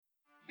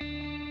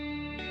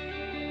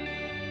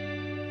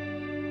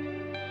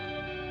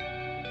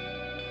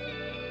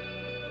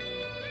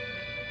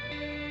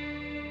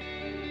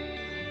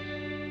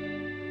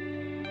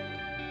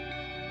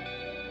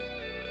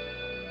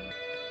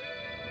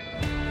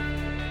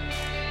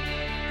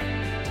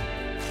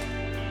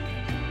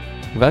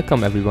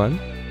Welcome everyone.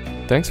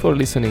 Thanks for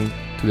listening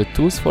to the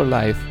Tools for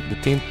Life, the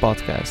Team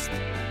podcast.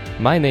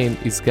 My name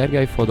is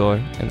Gergely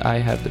Fodor and I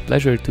have the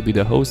pleasure to be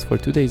the host for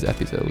today's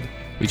episode,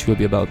 which will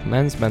be about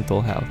men's mental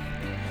health.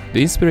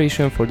 The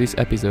inspiration for this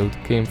episode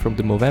came from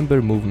the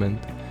Movember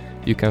movement.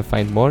 You can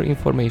find more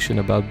information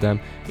about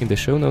them in the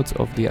show notes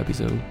of the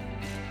episode.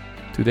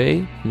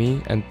 Today,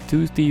 me and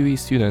two TUE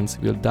students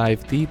will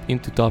dive deep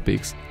into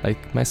topics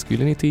like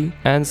masculinity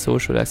and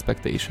social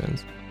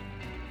expectations.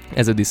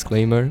 As a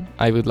disclaimer,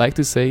 I would like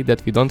to say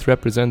that we don't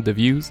represent the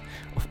views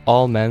of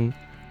all men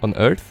on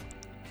Earth,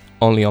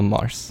 only on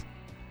Mars.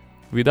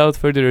 Without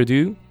further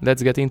ado,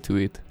 let's get into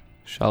it,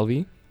 shall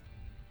we?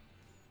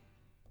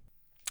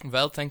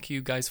 Well, thank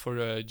you guys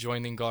for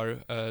joining our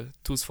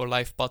Tools for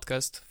Life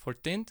podcast for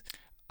Tint.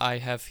 I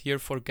have here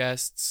for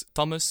guests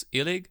Thomas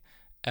Illig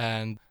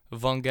and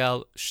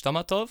Vangel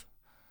Stamatov.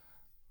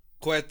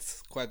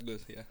 Quite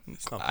good, yeah.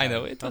 I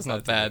know, it was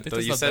not bad.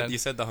 You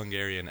said the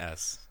Hungarian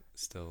S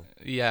still.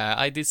 Yeah,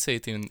 I did say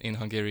it in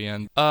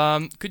Hungarian.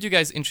 Could you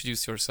guys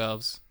introduce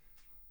yourselves?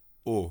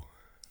 Oh,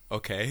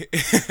 okay.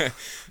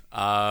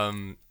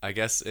 I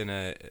guess in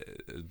a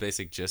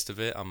basic gist of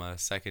it, I'm a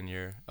second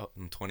year.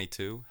 I'm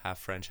 22, half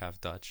French,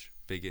 half Dutch,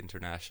 big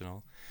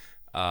international.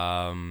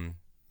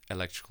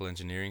 Electrical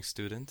engineering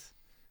student.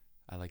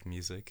 I like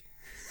music.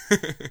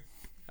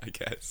 I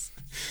guess.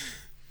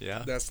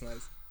 Yeah. That's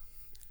nice.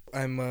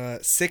 I'm a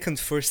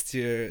first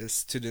year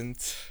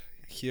student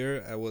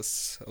here. I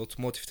was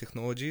automotive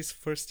technologies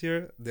first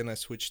year, then I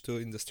switched to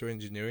industrial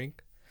engineering.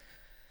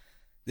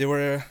 There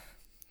were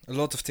a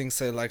lot of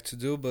things I like to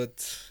do,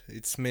 but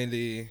it's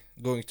mainly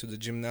going to the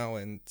gym now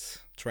and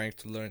trying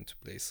to learn to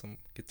play some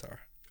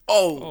guitar.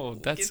 Oh,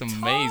 that's guitar.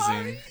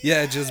 Amazing.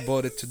 Yeah, I just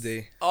bought it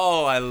today.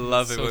 Oh, I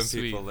love it so when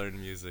sweet. people learn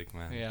music,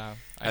 man. Yeah.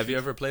 Have you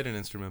ever played an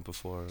instrument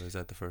before, or is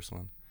that the first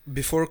one?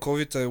 Before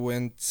COVID, I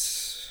went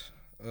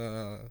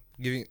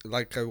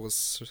I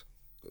was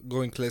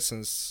going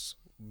lessons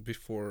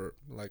before,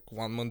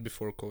 1 month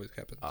before COVID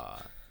happened.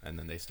 And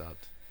then they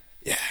stopped.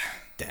 Yeah.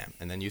 Damn.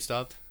 And then you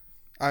stopped?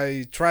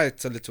 I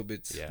tried a little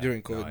bit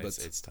during COVID, no, but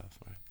it's tough.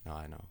 Right? No,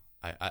 I know.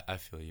 I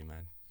feel you,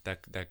 man.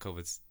 That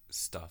COVID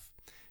stuff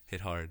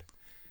hit hard.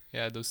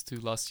 Yeah, those 2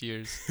 last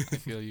years, I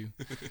feel you.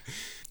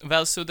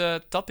 Well, so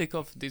the topic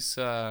of this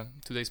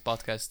today's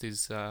podcast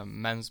is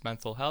men's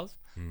mental health,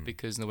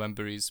 because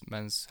November is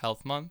Men's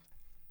Health Month.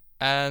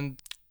 And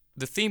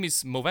the theme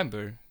is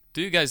Movember.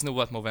 Do you guys know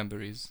what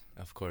Movember is?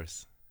 Of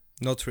course.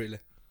 Not really.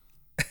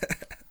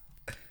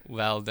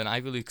 Well, then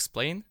I will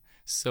explain.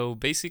 So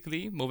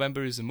basically,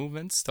 Movember is a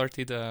movement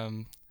started,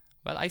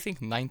 I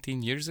think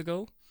 19 years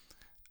ago,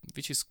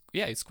 which is,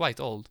 it's quite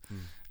old.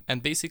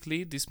 And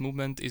basically, this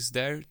movement is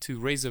there to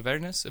raise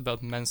awareness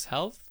about men's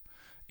health.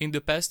 In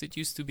the past, it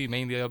used to be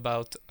mainly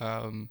about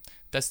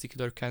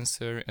testicular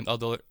cancer and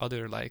other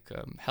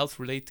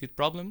health-related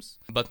problems.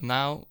 But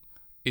now,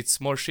 it's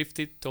more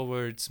shifted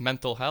towards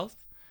mental health,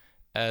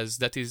 as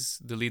that is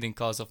the leading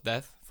cause of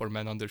death for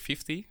men under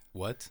 50.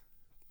 What?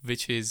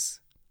 Which is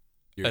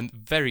a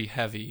very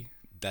heavy.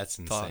 That's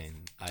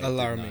insane.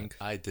 Alarming.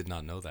 I did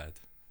not know that.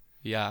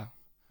 Yeah.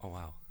 Oh,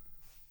 wow.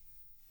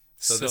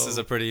 So this is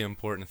a pretty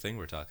important thing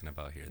we're talking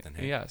about here then,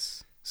 hey?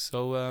 Yes.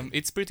 So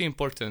it's pretty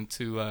important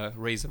to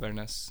raise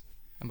awareness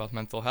about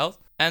mental health.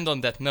 And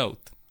on that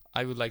note,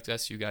 I would like to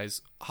ask you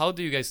guys, how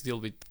do you guys deal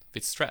with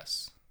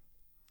stress?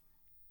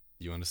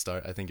 You want to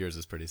start? I think yours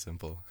is pretty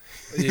simple.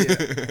 Yeah.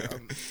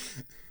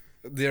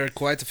 There are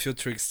quite a few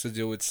tricks to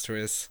deal with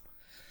stress.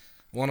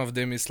 One of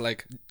them is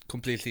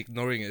completely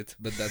ignoring it,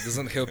 but that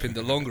doesn't help in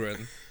the long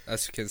run,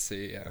 as you can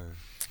see. Yeah.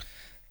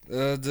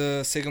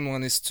 The second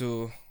one is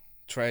to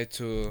try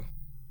to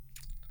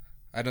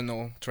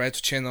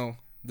channel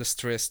the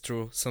stress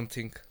through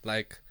something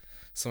like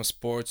some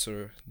sports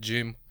or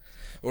gym,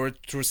 or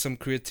through some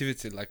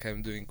creativity like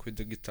I'm doing with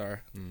the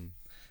guitar.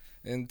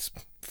 And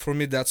for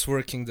me, that's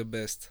working the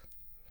best.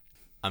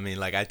 I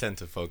mean, I tend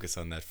to focus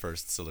on that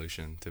first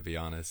solution, to be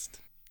honest.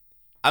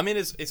 I mean,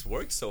 it's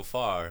worked so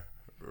far,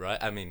 right?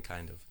 I mean,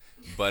 kind of.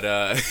 But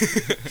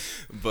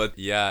but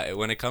yeah,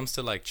 when it comes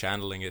to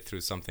channeling it through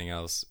something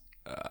else,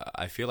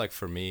 I feel like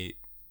for me,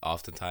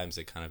 oftentimes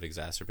it kind of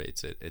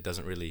exacerbates it. It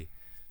doesn't really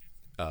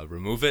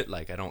remove it.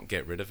 I don't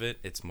get rid of it.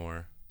 It's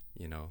more,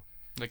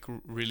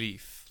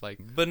 relief.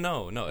 But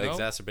no,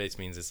 exacerbates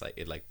means it's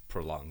it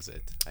prolongs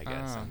it, I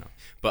guess. I know.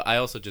 But I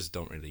also just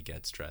don't really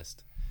get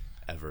stressed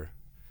ever.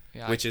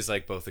 Yeah, which is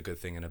both a good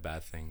thing and a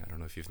bad thing. I don't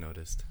know if you've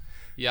noticed.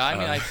 Yeah, I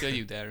mean, I feel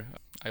you there.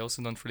 I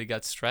also don't really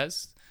get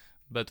stressed,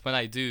 but when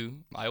I do,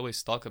 I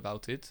always talk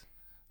about it.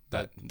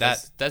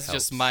 That's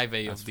just my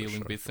way of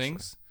dealing with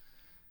things.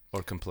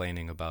 Or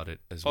complaining about it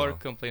as well. Or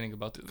complaining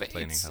about it.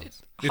 Complaining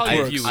helps.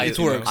 It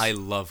works. I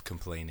love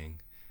complaining.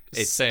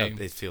 Same.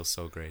 It feels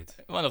so great.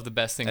 One of the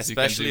best things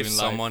especially you can do in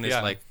life. Especially if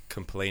someone is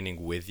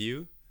complaining with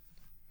you.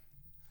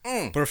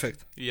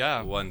 Perfect.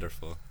 Yeah.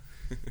 Wonderful.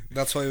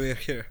 That's why we're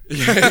here.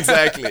 Yeah,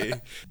 exactly.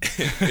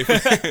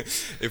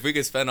 If we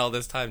could spend all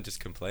this time just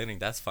complaining,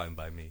 that's fine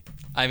by me.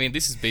 I mean,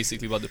 this is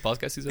basically what the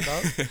podcast is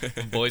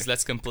about. Boys,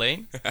 let's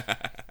complain.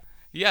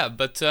 Yeah,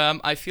 but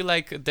I feel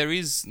like there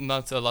is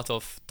not a lot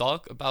of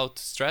talk about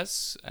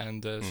stress,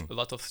 and a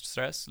lot of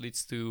stress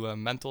leads to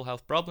mental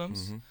health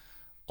problems.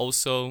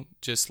 Also,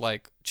 just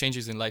like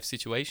changes in life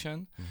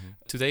situation.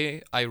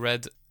 Today, I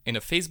read in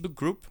a Facebook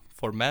group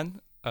for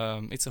men.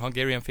 It's a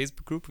Hungarian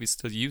Facebook group. We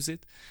still use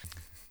it.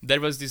 There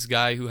was this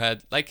guy who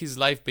had like his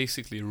life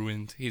basically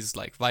ruined. His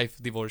like wife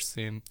divorced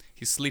him.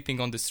 He's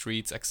sleeping on the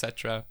streets,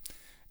 etc.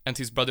 And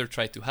his brother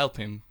tried to help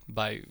him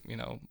by,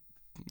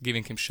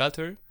 giving him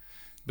shelter,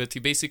 but he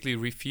basically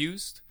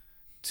refused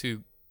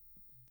to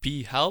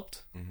be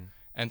helped,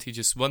 and he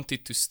just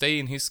wanted to stay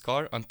in his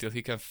car until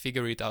he can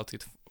figure it out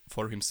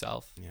for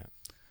himself. Yeah.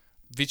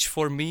 Which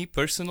for me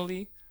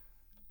personally,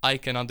 I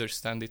can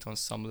understand it on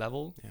some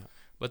level. Yeah.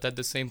 But at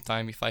the same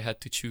time, if I had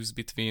to choose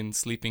between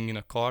sleeping in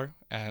a car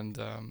and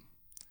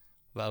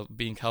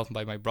being helped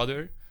by my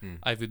brother,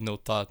 I would no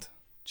thought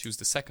choose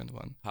the second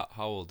one.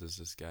 How old is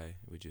this guy,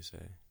 would you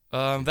say?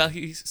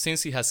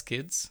 Since he has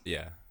kids,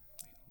 Yeah.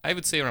 I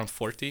would say around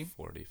 40.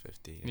 40,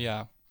 50.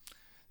 Yeah.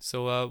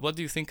 So what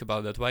do you think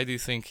about that? Why do you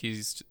think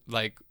he's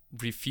like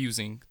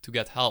refusing to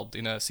get help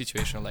in a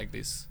situation like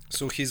this?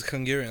 So he's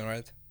Hungarian,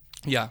 right?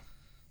 Yeah.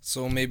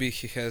 So maybe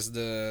he has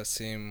the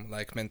same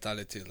like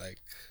mentality like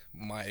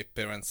my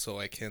parents, so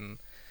I can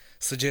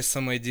suggest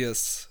some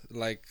ideas.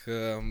 Like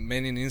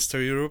men in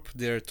Eastern Europe,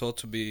 they're taught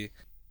to be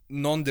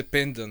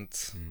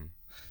non-dependent,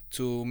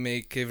 to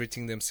make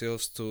everything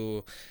themselves,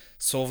 to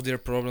solve their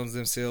problems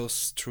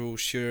themselves through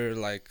sheer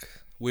like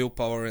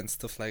willpower and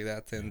stuff like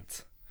that. And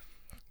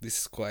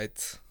this is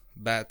quite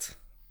bad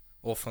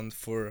often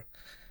for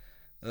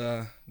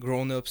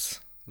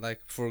grown-ups,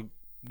 like for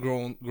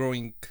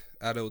growing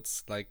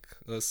adults like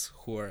us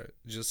who are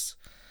just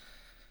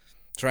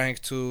trying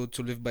to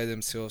live by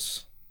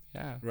themselves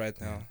right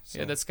now. So.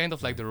 Yeah, that's kind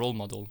of like the role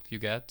model you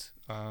get.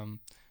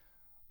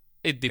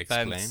 It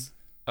depends.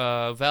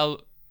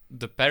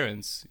 The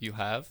parents you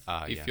have,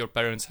 if your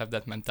parents have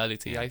that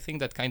mentality, I think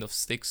that kind of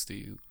sticks to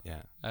you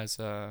as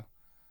a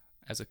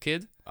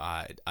kid.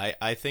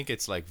 I think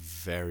it's like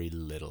very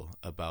little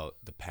about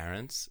the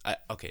parents.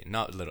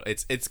 Not little.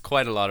 It's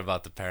quite a lot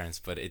about the parents,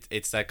 but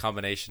it's that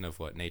combination of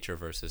what nature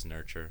versus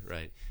nurture,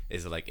 right?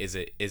 Is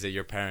it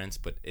your parents,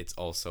 but it's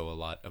also a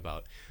lot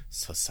about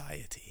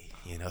society.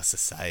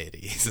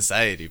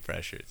 Society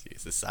pressures you.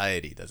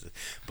 Society does it.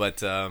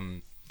 But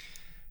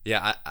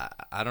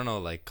I don't know.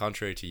 Like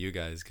contrary to you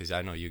guys, because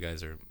I know you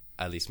guys are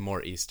at least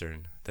more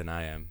Eastern than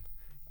I am.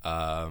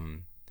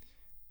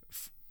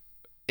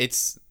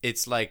 It's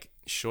like,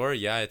 sure,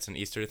 it's an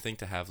Eastern thing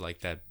to have like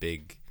that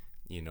big,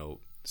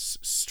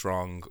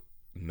 strong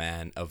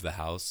man of the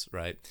house,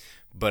 right?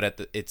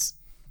 But it's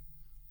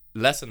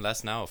less and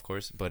less now, of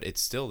course, but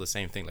it's still the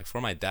same thing. Like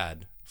for my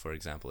dad, for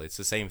example, it's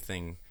the same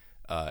thing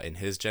in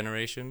his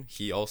generation.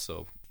 He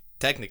also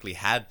technically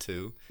had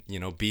to,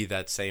 be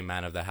that same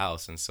man of the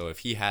house. And so if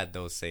he had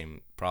those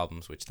same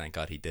problems, which thank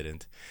God he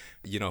didn't,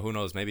 who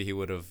knows, maybe he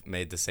would have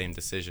made the same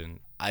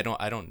decision. I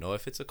don't know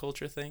if it's a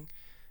culture thing.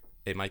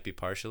 It might be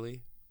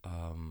partially,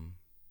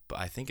 but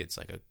I think it's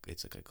like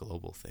a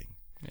global thing.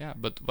 Yeah,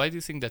 but why do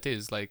you think that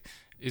is? Like,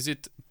 is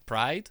it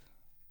pride,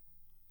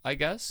 I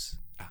guess,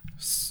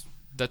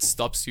 that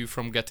stops you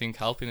from getting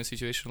help in a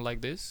situation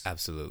like this?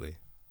 Absolutely.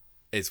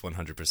 It's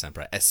 100%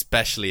 pride,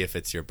 especially if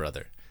it's your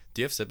brother.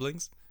 Do you have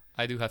siblings?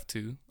 I do have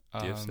two.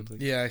 Do you have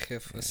siblings? Yeah, I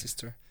have a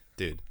sister.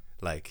 Dude,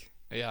 like...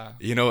 Yeah.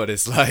 You know what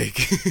it's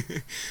like.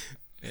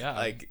 Yeah.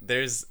 Like,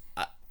 there's...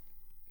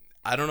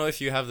 I don't know if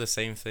you have the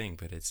same thing,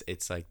 but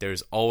it's like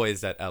there's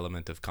always that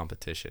element of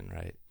competition,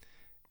 right?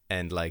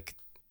 And like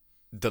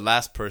not the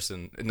last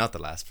person,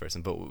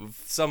 but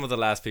some of the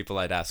last people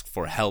I'd ask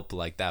for help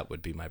like that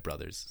would be my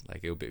brothers. Like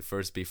it would be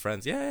first be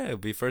friends. Yeah, it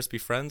would be first be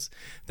friends,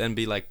 then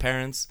be like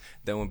parents,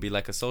 then would be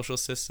like a social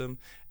system,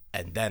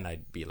 and then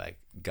I'd be like,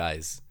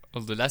 guys.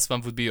 Well, the last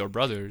one would be your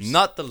brothers.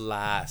 Not the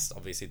last.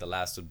 Obviously, the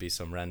last would be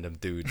some random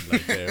dude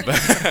like there.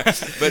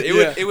 But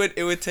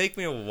it would take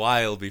me a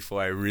while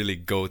before I really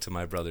go to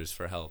my brothers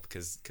for help,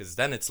 because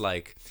then it's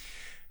like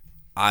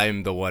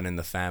I'm the one in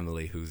the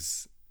family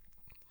who's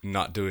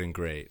not doing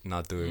great,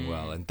 not doing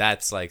well, and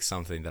that's like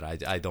something that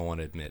I don't want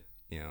to admit.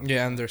 Yeah,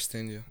 I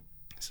understand you.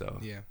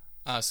 So yeah.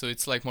 So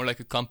it's like more like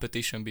a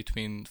competition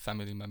between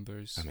family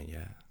members. I mean,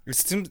 yeah.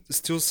 It's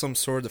still some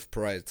sort of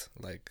pride,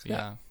 like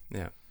yeah.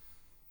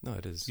 No,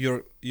 it is.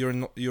 You're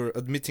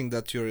admitting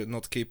that you're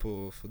not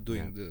capable of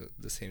doing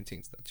the same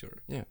things that your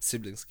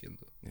siblings can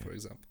do, for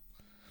example.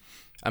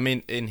 I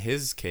mean, in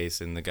his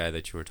case, in the guy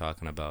that you were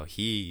talking about,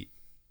 he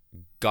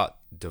got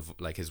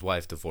his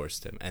wife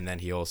divorced him, and then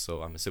he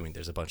also, I'm assuming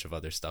there's a bunch of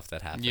other stuff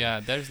that happened.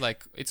 Yeah, there's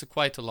like it's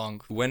quite a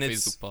long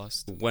Facebook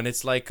post. When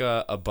it's like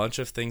a bunch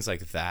of things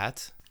like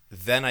that,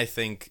 then I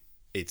think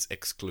it's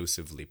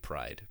exclusively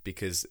pride,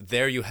 because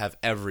there you have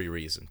every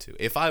reason to.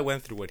 If I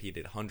went through what he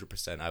did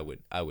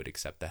 100%, I would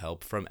accept the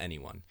help from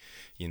anyone,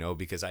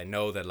 because I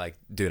know that, like,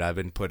 dude, I've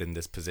been put in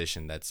this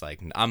position that's like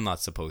I'm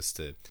not supposed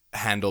to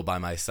handle by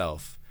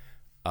myself.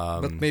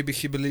 But maybe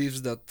he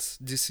believes that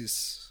this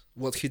is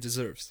what he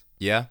deserves.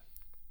 Yeah.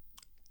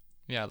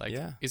 Yeah, like,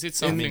 Yeah. is it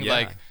something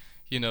like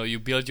you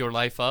build your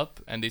life up,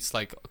 and it's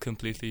like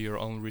completely your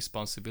own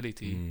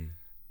responsibility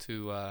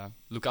to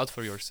look out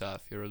for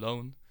yourself. You're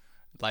alone.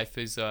 Life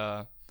is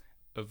a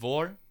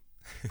war,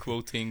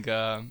 quoting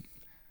the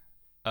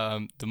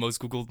most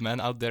Googled man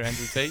out there,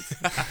 Andrew Tate.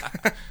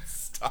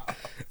 Stop.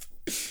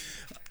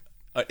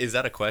 Is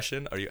that a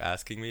question? Are you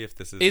asking me if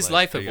this is... Is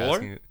like, life a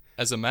war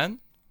as a man?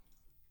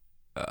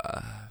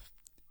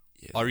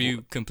 Yeah, Are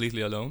you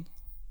completely alone?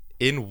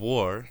 in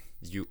war,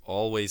 you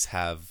always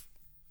have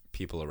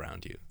people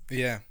around you.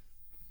 Yeah.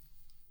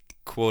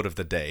 Quote of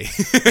the day.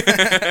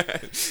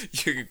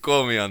 You can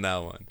quote me on that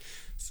one.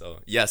 So,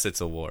 yes, it's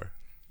a war.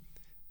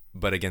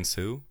 But against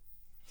who?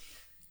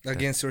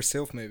 Against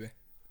yourself, maybe.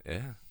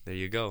 Yeah, there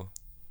you go.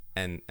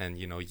 And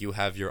you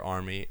have your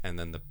army, and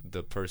then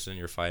the person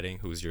you're fighting,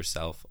 who's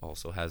yourself,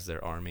 also has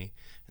their army.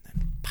 And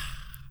then,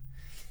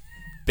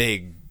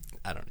 big...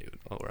 I don't even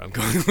know where I'm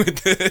going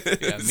with this.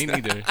 Yeah, me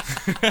neither.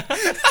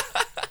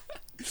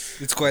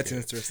 It's quite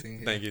interesting.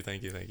 Yeah.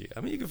 Thank you.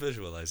 I mean, you can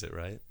visualize it,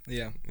 right?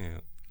 Yeah.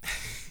 Yeah.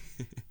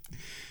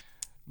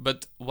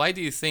 But why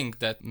do you think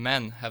that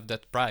men have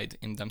that pride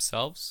in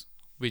themselves,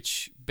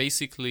 which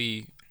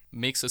basically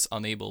makes us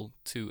unable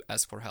to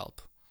ask for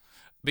help?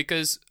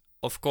 Because,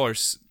 of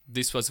course,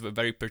 this was a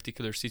very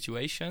particular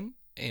situation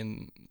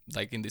in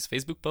this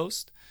Facebook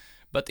post,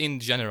 but in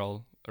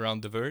general,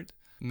 around the world,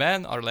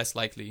 men are less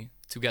likely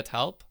to get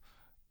help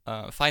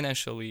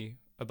financially,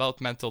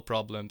 about mental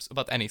problems,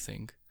 about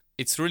anything.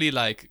 It's really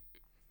like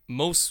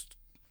most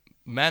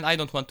men, I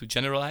don't want to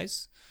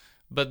generalize,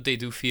 but they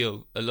do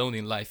feel alone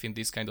in life in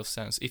this kind of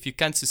sense. If you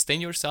can't sustain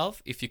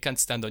yourself, if you can't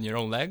stand on your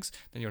own legs,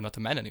 then you're not a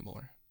man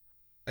anymore.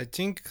 I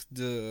think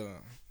the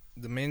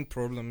main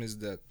problem is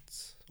that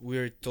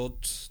we're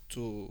taught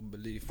to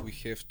believe we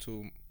have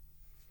to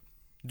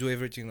do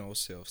everything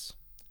ourselves.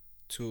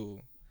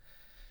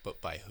 But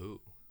by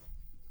who?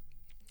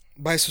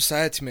 By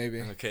society,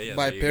 maybe. Okay, yeah,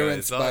 by there you go.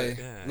 parents, It's all- by...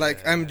 yeah,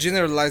 I'm yeah.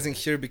 generalizing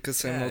here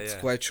because I'm Yeah, not yeah.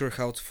 quite sure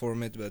how to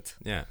form it, but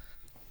Yeah.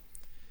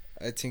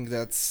 I think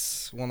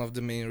that's one of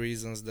the main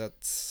reasons that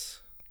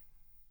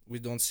we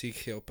don't seek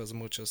help as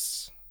much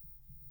as...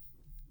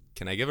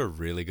 Can I give a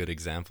really good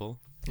example?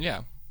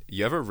 Yeah.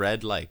 You ever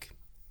read like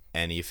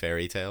any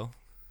fairy tale?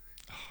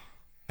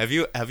 Have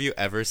you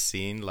ever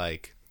seen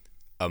like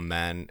a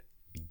man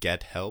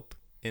get help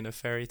in a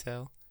fairy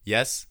tale?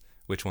 Yes?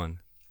 Which one?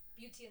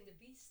 Beauty and the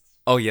Beast.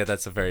 Oh yeah,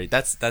 that's a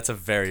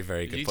very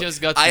very good You point.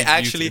 just got I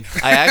with Beauty.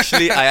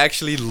 I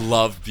actually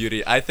love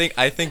Beauty. I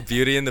think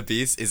Beauty and the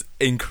Beast is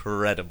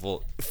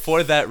incredible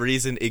for that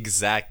reason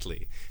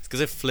exactly. It's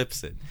because it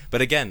flips it.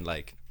 But again,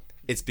 like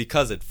it's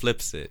because it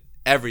flips it.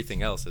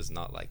 Everything else is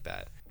not like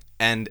that.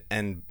 And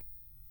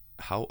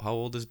how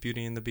old is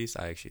Beauty and the Beast?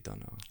 I actually don't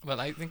know. Well,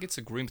 I think it's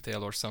a Grimm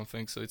tale or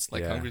something, so it's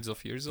like Yeah. hundreds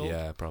of years old.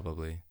 Yeah,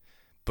 probably.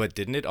 But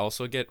didn't it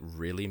also get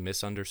really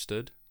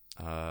misunderstood?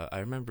 I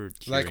remember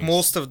Like hearing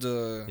most of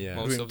the Yeah.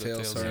 Most Grimm of the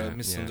tales tales, are yeah,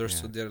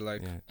 misunderstood. yeah, They're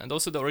like... yeah. And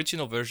also the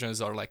original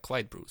versions are like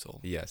quite brutal.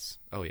 Yes.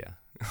 Oh yeah.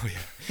 Oh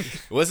yeah.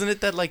 Wasn't it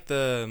that like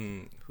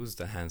the who's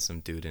the handsome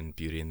dude in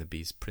Beauty and the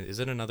Beast? Is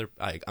it another?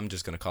 I'm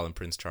just gonna call him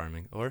Prince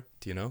Charming. Or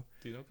do you know?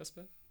 Do you know,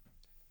 Casper?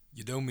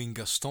 You don't mean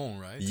Gaston,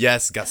 right?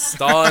 Yes,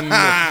 Gaston.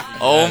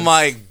 Oh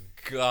my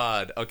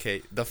god.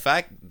 Okay, the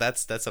fact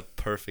that's a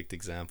perfect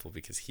example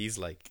because he's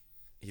like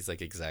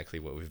exactly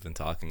what we've been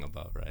talking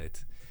about,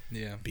 right?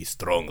 Yeah. Be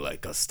strong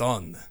like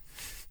Gaston,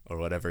 or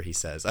whatever he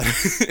says. I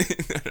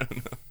don't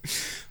know.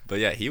 But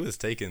yeah, he was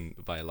taken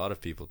by a lot of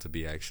people to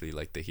be actually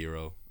like the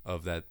hero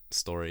of that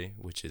story,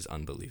 which is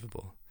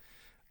unbelievable.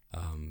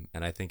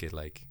 And I think it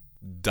like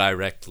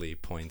directly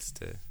points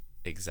to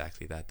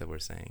exactly that we're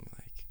saying.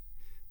 Like,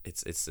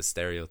 it's the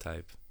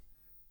stereotype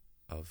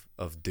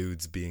of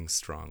dudes being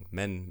strong,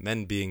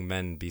 men being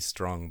men, be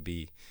strong,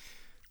 be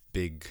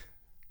big.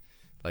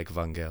 Like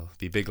Vangel.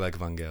 Be big like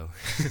Vangel.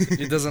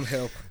 It doesn't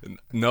help.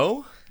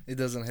 No? It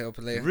doesn't help.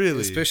 Like, Really?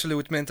 Especially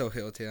with mental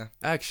health, yeah.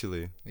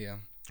 Actually. Yeah.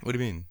 What do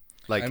you mean?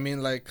 Like I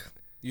mean, like,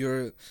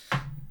 you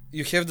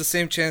have the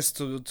same chance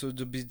to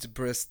be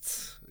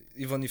depressed,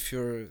 even if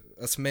you're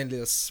as manly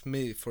as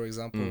me, for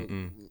example.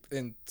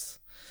 And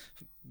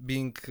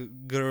being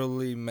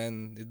girly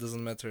man, it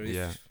doesn't matter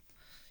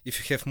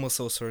if you have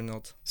muscles or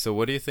not. So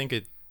what do you think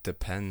it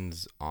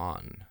depends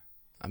on?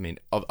 I mean,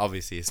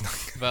 obviously it's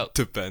not Well,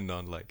 depend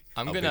on like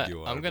I'm how gonna big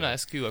you are. I'm gonna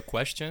ask you a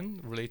question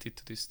related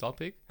to this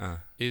topic. Uh,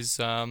 Is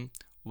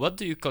what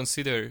do you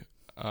consider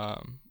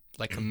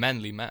like a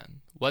manly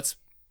man? What's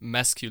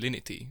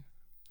masculinity?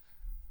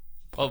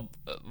 Oh,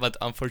 but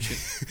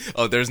unfortunately,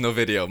 oh, there's no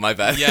video. My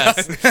bad.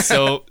 yes.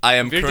 So I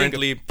am we're doing a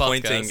currently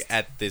pointing podcast.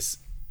 at this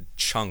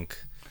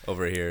chunk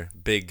over here,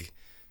 big,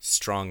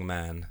 strong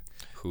man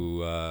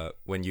who,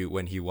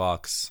 when he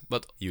walks,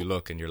 But you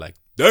look and you're like,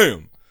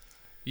 damn.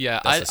 yeah,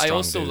 That's a I strong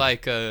also dude.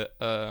 like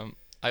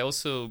I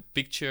also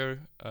picture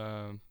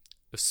a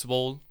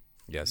swole,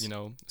 Yes.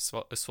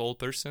 a swole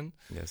person.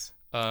 Yes.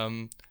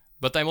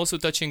 But I'm also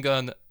touching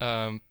on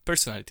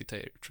personality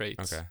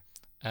traits. Okay.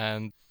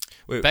 And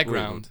Wait,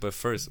 Background. but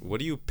first, what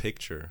do you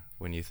picture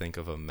when you think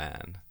of a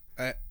man?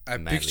 I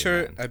Manly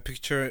picture man. I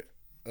picture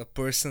a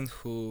person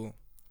who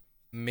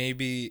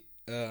maybe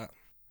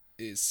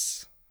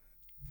is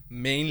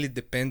mainly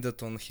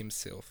dependent on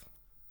himself.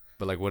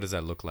 But like, what does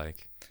that look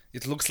like?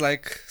 It looks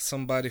like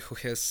somebody who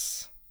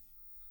has...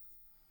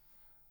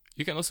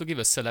 You can also give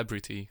a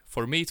celebrity.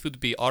 For me, it would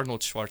be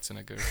Arnold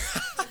Schwarzenegger.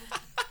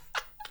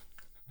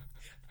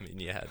 I mean,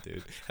 yeah,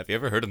 dude. Have you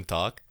ever heard him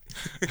talk?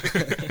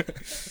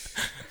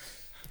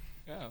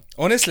 Yeah.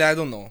 Honestly, I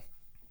don't know.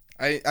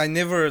 I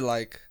never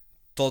like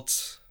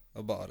thought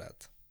about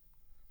that.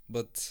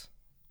 But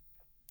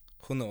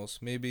who knows?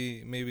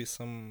 Maybe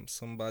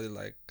somebody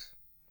like...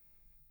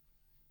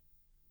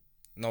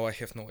 No, I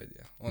have no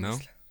idea.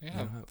 Honestly.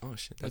 Yeah. Oh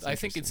shit. But That's I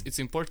think interesting. it's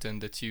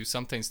important that you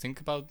sometimes think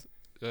about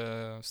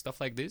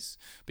stuff like this,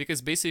 because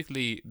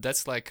basically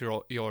that's like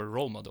your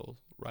role model,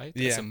 right?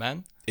 As Yeah. a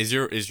man. Is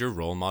your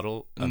role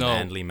model a No.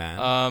 manly man?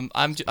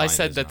 I Mine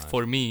said is that not.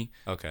 for me,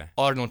 Okay.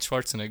 Arnold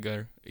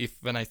Schwarzenegger.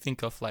 When I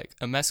think of like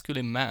a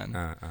masculine man,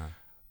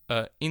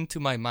 into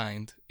my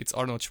mind, it's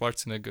Arnold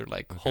Schwarzenegger,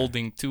 like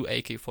holding two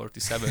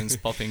AK-47s,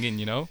 popping in,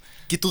 you know.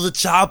 Get to the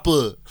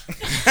chopper.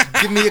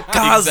 Give me your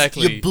cars,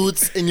 Exactly. your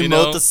boots, and your You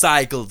know?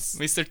 motorcycles.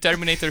 Mr.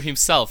 Terminator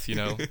himself, you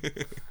know.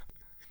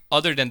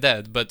 Other than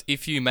that, but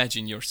if you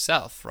imagine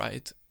yourself,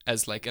 right,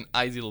 as like an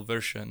ideal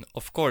version,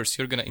 of course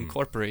you're gonna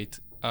incorporate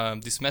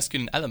these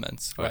masculine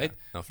elements, Oh, yeah. right?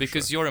 No, for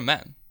Because sure. you're a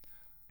man.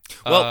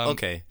 Well,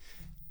 okay.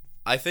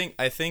 I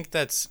think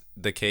that's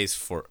the case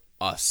for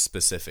us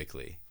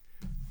specifically,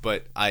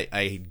 but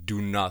I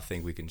do not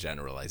think we can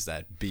generalize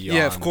that beyond.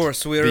 Yeah, of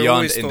course. We're beyond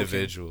always talking.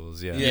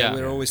 individuals. Yeah, Yeah, Yeah.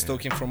 we're always yeah.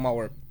 talking from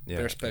our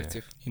Yeah,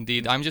 perspective.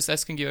 Indeed, I'm just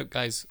asking you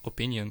guys'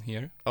 opinion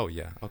here. Oh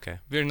yeah, okay.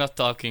 We're not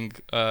talking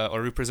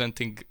or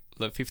representing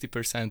like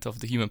 50% of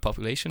the human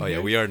population. Oh yeah,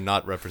 here. we are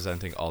not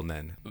representing all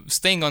men.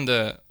 Staying on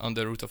the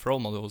route of role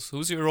models.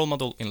 Who's your role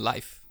model in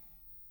life?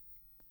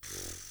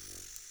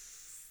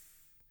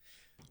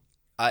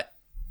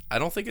 I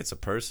don't think it's a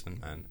person,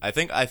 man. I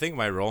think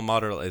my role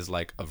model is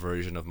like a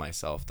version of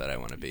myself that I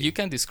want to be. You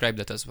can describe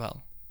that as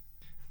well.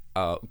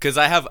 Because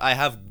I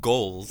have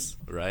goals,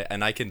 right?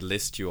 And I can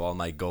list you all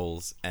my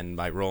goals, and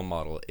my role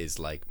model is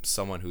like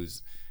someone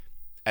who's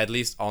at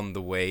least on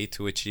the way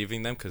to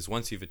achieving them. Because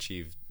once you've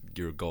achieved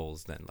your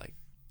goals, then like,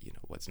 you know,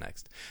 what's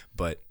next?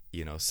 But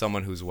you know,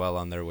 someone who's well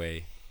on their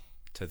way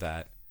to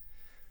that.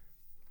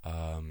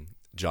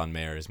 John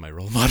Mayer is my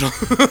role model.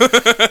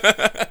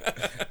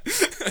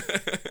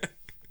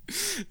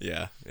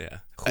 Yeah.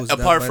 Who's that,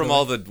 Apart by from the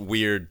all the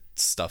weird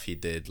stuff he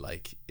did,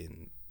 like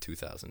in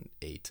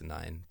 2008 to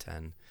 9,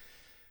 10.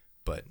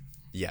 But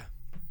yeah,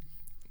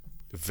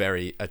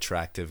 very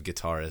attractive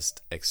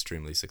guitarist,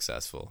 extremely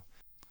successful.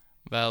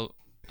 Well,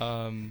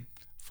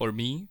 for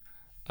me,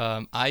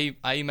 I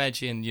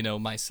imagine, you know,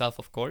 myself,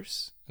 of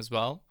course, as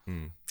well.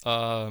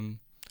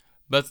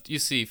 But you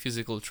see,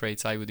 physical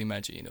traits, I would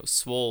imagine, you know,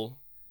 swole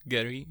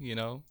Gary, you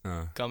know,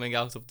 coming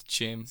out of the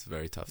gym. It's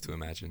very tough to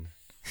imagine.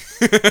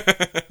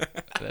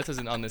 That was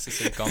an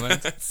unnecessary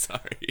comment.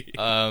 Sorry.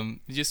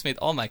 You just made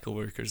all my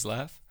coworkers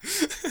laugh.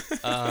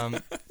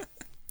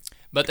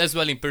 But as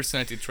well in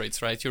personality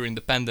traits, right? You're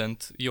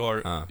independent,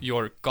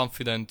 you're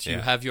confident, you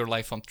Yeah. have your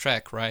life on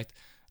track, right?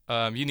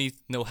 You need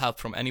no help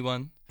from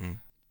anyone.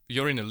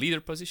 You're in a leader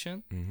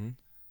position. Mm-hmm.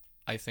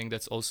 I think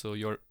that's also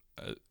your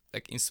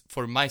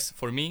for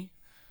me,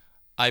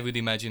 I would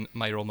imagine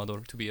my role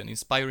model to be an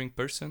inspiring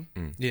person.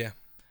 Yeah.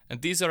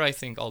 And these are, I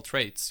think, all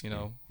traits, you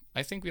know.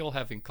 I think we all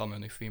have in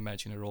common if we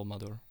imagine a role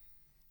model.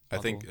 I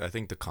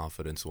think the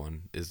confidence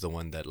one is the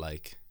one that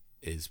like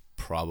is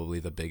probably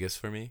the biggest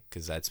for me,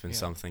 because that's been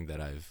something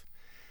that I've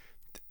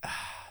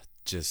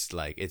just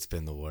like, it's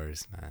been the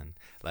worst, man.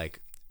 Like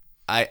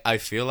I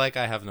feel like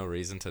I have no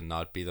reason to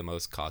not be the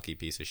most cocky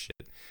piece of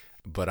shit,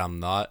 but I'm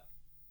not,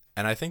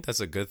 and I think that's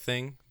a good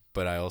thing.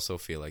 But I also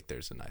feel like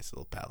there's a nice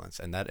little balance,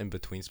 and that in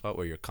between spot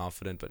where you're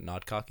confident but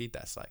not cocky,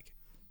 that's like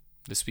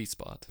The sweet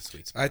spot. the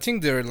sweet spot. I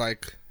think there are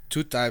like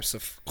two types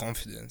of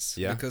confidence.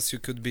 Yeah. Because you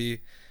could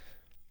be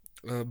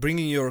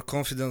bringing your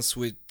confidence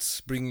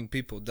with bringing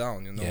people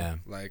down, you know? Yeah.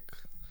 Like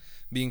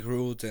being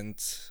rude, and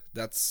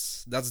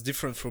that's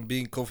different from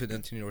being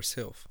confident in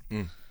yourself,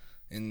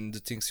 in the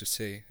things you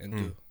say and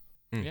do.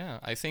 Yeah,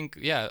 I think,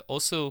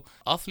 also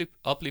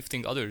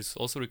uplifting others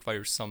also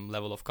requires some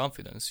level of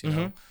confidence, you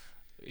know?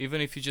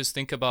 Even if you just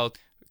think about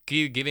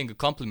giving a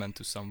compliment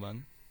to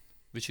someone,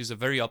 which is a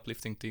very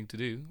uplifting thing to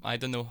do. I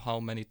don't know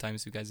how many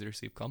times you guys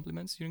receive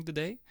compliments during the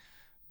day,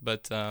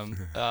 but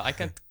I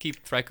can't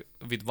keep track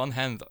with one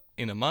hand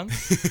in a month.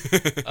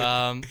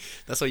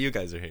 That's why you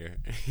guys are here.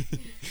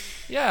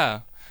 Yeah,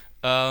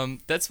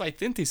 that's why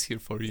Tint is here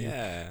for you.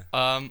 Yeah.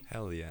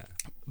 Hell yeah.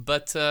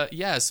 But so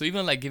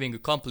even like giving a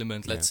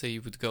compliment, let's say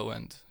you would go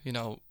and, you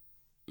know,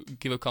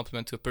 give a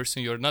compliment to a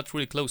person you're not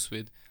really close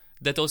with,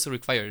 that also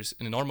requires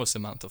an enormous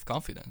amount of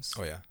confidence,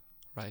 Oh yeah.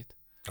 right?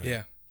 Oh,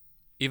 Yeah.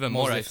 Even Most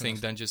more, I definitely.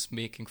 think, than just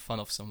making fun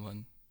of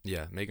someone.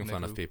 Yeah, making In a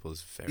fun of group. people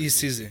is very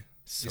It's easy.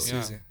 So It's Yeah.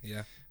 easy.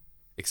 Yeah.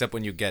 Except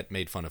when you get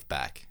made fun of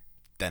back,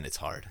 then it's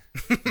hard.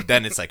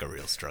 Then it's like a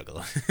real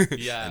struggle.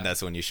 Yeah. And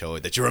that's when you show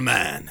it that you're a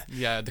man.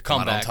 Yeah, the Come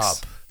out on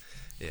comebacks. top.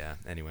 Yeah,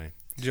 anyway.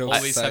 Jokes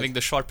Always aside. having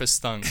the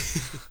sharpest tongue.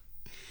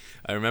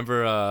 I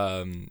remember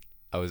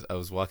I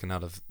was walking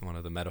out of one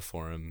of the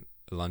Metaforum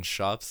lunch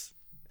shops,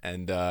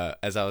 and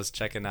as I was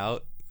checking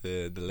out,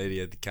 the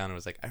lady at the counter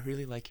was like, "I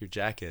really like your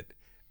jacket,"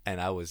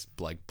 and I was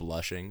like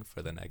blushing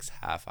for the next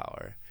half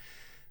hour,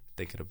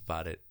 thinking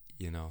about it.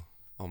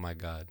 Oh my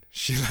God,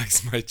 she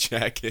likes my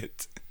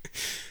jacket,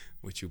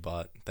 which you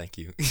bought. Thank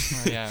you.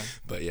 Yeah.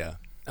 But yeah,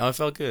 I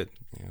felt good.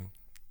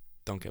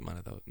 Don't get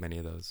many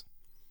of those.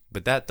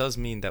 But that does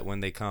mean that when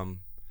they come,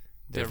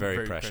 they're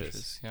very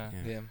precious. Yeah.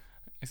 Yeah.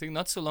 I think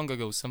not so long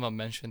ago, someone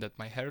mentioned that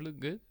my hair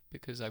looked good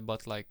because I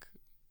bought like,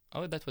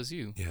 oh, that was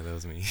you. Yeah, that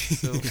was me.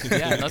 So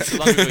yeah, not so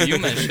long ago you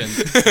mentioned.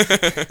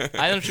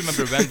 I don't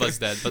remember when was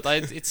that, but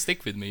it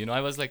stick with me. I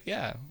was like,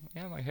 yeah,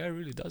 my hair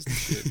really does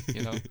look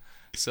good.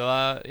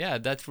 So yeah,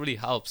 that really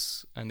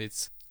helps, and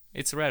it's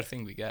a rare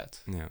thing we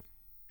get. Yeah.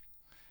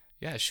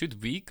 Yeah,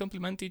 should we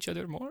compliment each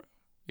other more?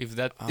 If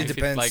that It if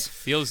depends. it like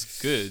feels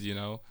good,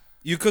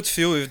 You could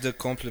feel if the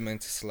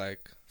compliment is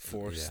like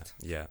forced.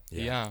 Yeah.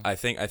 I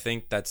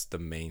think that's the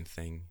main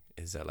thing,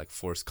 is that like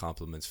forced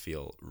compliments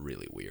feel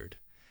really weird.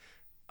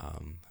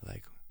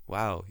 Like,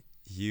 wow,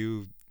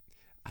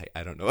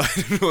 I don't know. I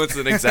don't know what's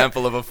an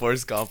example of a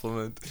forced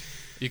compliment.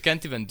 You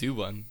can't even do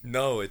one.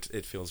 No,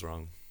 it feels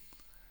wrong.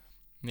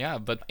 Yeah,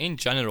 but in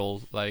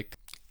general, like,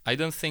 I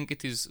don't think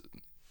it is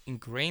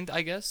ingrained,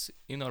 I guess,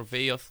 in our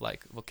way of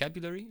like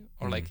vocabulary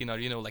or like in our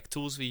like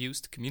tools we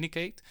use to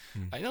communicate.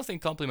 I don't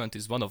think compliment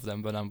is one of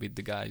them when I'm with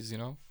the guys.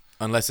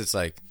 Unless it's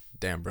like,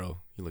 damn bro,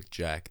 you look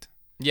jacked.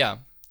 Yeah,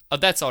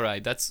 that's all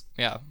right. That's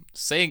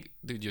saying,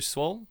 dude, you're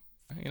swole.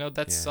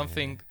 That's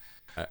something.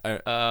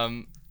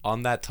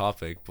 On that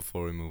topic,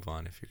 before we move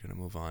on, if you're gonna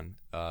move on,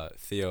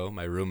 Theo,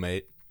 my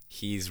roommate,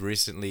 he's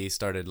recently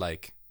started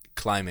like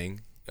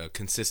climbing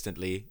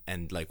consistently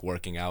and like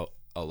working out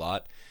a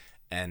lot.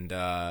 And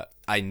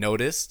I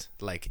noticed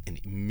like an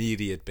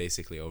immediate,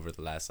 basically over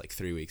the last like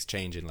 3 weeks,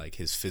 change in like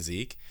his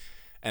physique.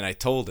 And I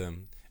told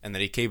him, and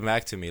then he came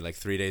back to me like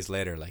 3 days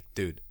later, like,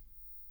 dude,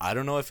 I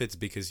don't know if it's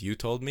because you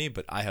told me,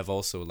 but I have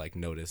also like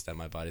noticed that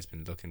my body's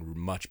been looking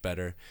much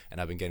better,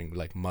 and I've been getting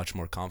like much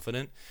more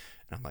confident.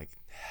 And I'm like,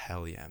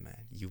 hell yeah,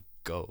 man, you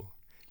go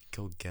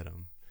get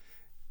him.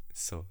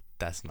 So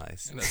that's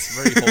nice. And that's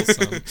very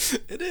wholesome.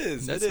 It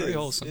is. That's very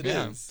wholesome. It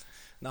yeah. is.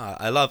 No,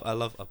 I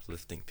love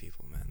uplifting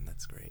people, man.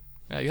 That's great.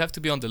 Yeah, you have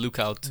to be on the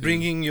lookout.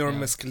 Bringing your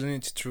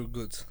masculinity through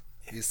good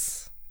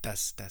is...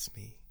 That's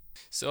me.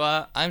 So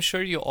I'm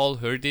sure you all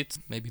heard it.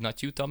 Maybe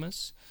not you,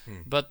 Thomas,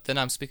 but then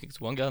I'm speaking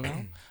to one guy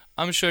now.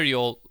 I'm sure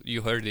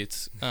you heard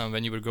it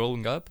when you were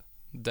growing up.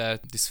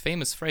 That this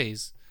famous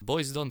phrase,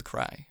 "Boys don't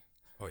cry."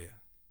 Oh yeah.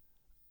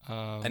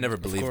 I never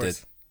believed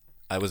it.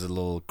 I was a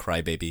little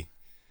crybaby.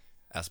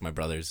 Ask my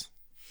brothers.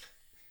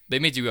 They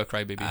made you a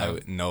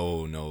crybaby.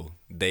 No.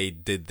 They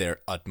did their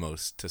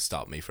utmost to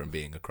stop me from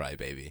being a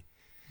crybaby.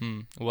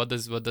 What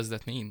does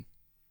that mean?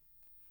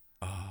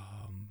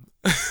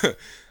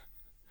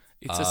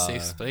 It's a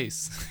safe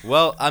space.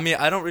 Well, I mean,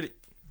 I don't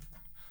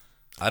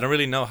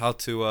really know how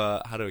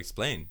to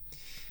explain.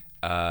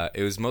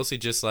 It was mostly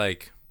just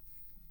like,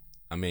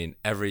 I mean,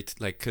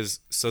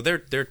 so they're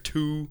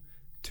two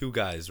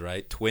guys,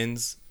 right?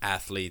 Twins,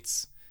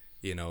 athletes,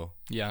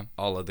 Yeah.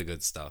 all of the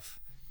good stuff.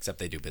 Except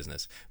they do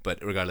business,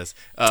 but regardless,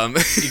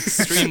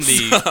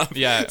 Extremely,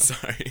 yeah.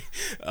 Sorry,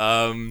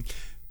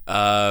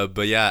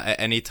 but yeah,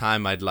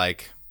 anytime I'd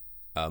like,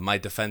 my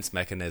defense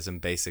mechanism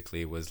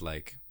basically was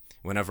like,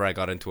 whenever I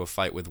got into a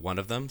fight with one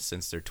of them,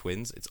 since they're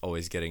twins, it's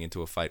always getting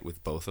into a fight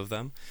with both of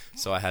them.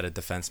 So I had a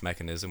defense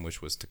mechanism,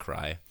 which was to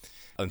cry,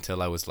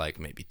 until I was like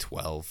maybe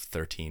 12,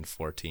 13,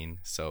 14.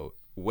 So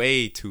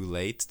way too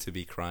late to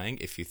be crying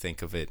if you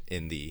think of it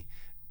in the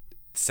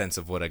sense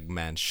of what a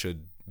man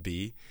should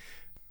be.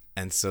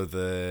 And so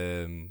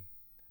they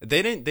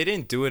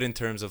didn't do it in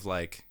terms of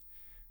like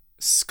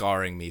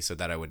scarring me so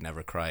that I would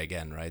never cry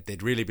again, right?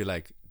 They'd really be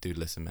like, dude,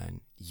 listen,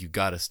 man, you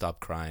gotta stop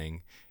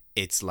crying.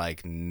 It's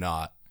like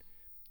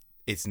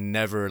it's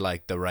never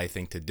like the right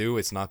thing to do.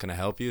 It's not gonna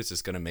help you. It's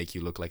just gonna make you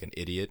look like an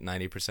idiot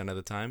 90% of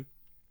the time.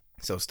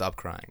 So stop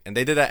crying. And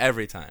they did that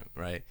every time,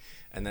 right?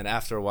 And then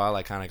after a while,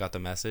 I kind of got the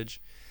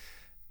message.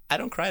 I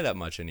don't cry that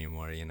much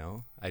anymore,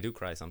 I do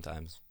cry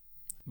sometimes.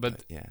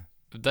 But yeah.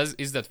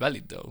 Is that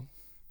valid though?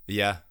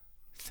 Yeah,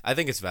 I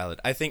think it's valid.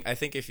 I think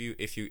if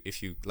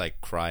you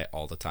like cry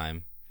all the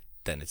time,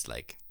 then it's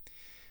like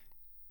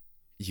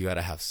you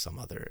gotta have some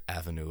other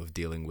avenue of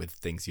dealing with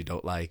things you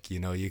don't like. You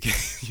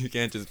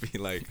can't just be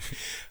like,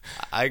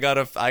 I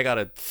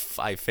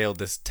failed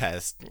this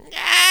test.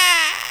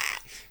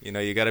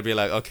 You gotta be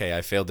like, okay,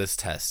 I failed this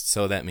test,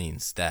 so that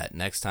means that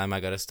next time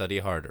I gotta study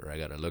harder. I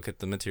gotta look at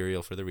the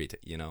material for the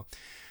retake.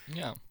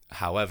 Yeah.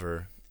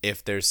 However,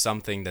 if there's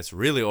something that's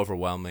really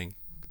overwhelming,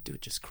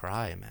 dude, just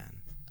cry, man.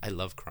 I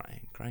love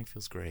crying. Crying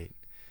feels great.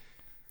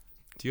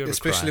 Do you ever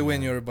Especially cry, when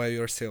man? you're by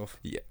yourself.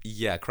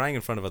 Yeah, crying in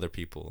front of other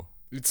people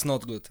It's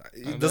not good.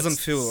 It doesn't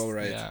feel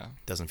alright. Yeah.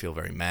 doesn't feel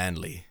very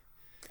manly.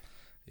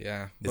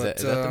 Yeah. Is that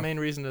the main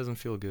reason it doesn't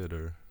feel good,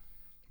 or?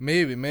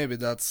 Maybe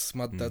that's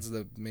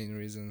the main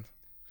reason.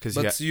 Because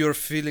But you're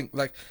feeling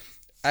like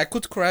I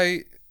could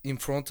cry in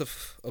front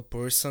of a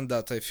person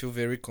that I feel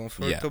very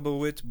comfortable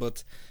with,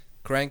 but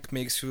crying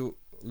makes you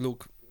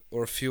look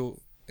or feel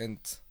and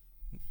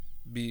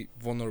be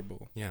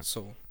vulnerable. Yeah.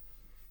 So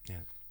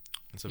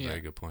That's a Yeah.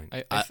 very good point.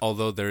 I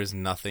Although there is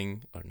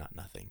nothing, or not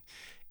nothing,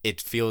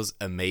 it feels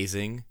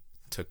amazing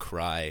to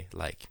cry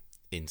like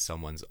in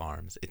someone's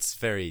arms. It's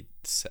very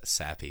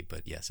sappy,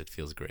 but yes, it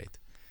feels great.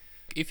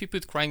 if you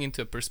put crying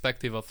into a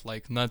perspective of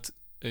like not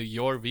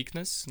your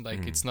weakness,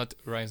 like Mhm. it's not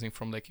rising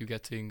from like you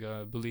getting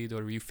bullied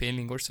or you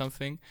failing or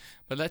something,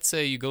 but let's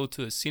say you go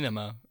to a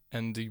cinema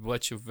and you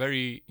watch a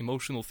very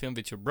emotional film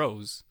with your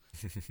bros,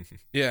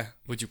 yeah,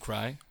 would you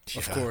cry?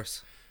 of Yeah.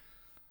 course.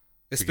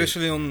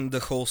 Especially on the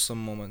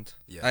wholesome moment.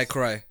 Yes. I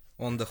cry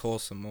on the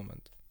wholesome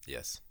moment.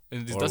 Yes.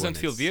 And it Or doesn't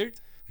when feel it's- weird?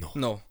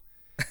 No.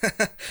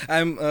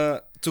 I'm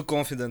too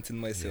confident in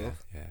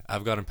myself. Yeah.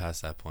 I've gotten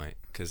past that point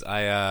because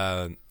I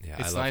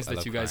It's I nice that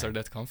love you guys crying. are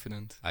that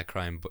confident. I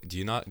cry. Do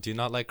you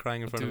not like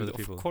crying in front of Dude, other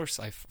people? of course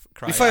I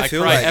cry. If I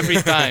feel cry like- every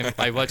time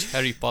I watch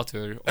Harry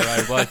Potter or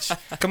I watch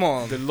Come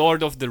on. The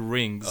Lord of the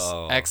Rings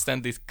Oh.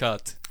 extended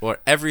cut Or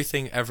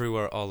everything,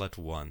 everywhere, all at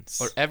once.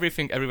 or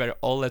Everything Everywhere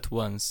All at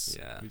Once,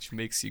 Yeah. which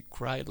makes you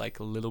cry like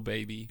a little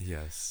baby.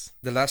 Yes.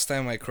 The last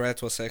time I cried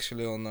was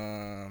actually on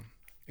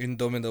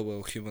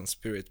Indomitable Human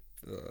Spirit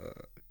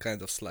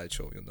kind of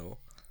slideshow, you know.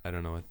 I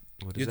don't know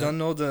what is You that? don't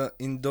know the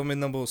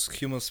Indomitable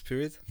Human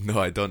Spirit? No,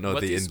 I don't know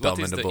What the is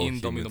indomitable, the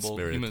indomitable human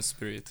spirit. human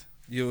spirit?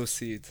 You will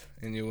see it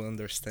and you will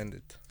understand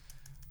it.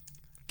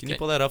 Can you Okay.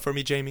 pull that up for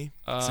me, Jamie?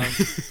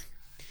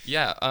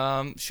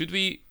 Yeah. Should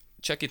we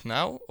check it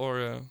now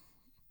or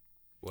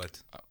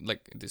What?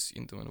 like this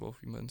indomitable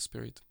human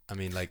spirit? I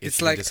mean, like, It's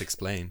if you like- just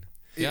explain.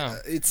 Yeah.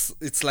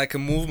 It's like a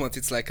movement.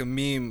 It's like a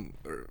meme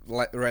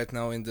right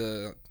now in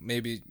the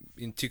maybe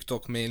in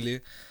TikTok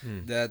mainly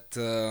that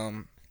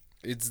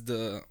it's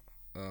the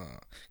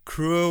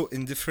cruel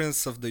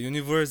indifference of the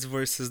universe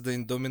versus the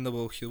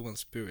indomitable human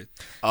spirit.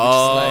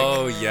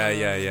 Oh,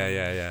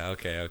 yeah.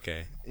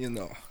 Okay. You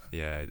know.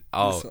 Yeah.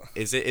 Oh, So-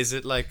 is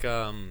it like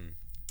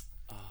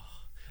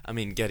I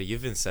mean, Getty,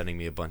 you've been sending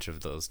me a bunch of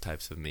those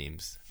types of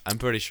memes. I'm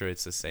pretty sure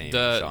it's the same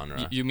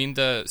genre. You mean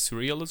the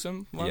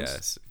surrealism ones?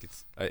 Yes.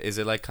 Is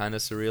it like kind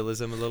of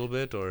surrealism a little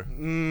bit, or?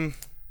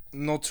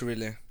 Not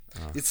really.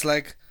 Oh. It's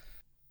like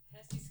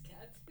Has this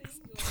cat thing?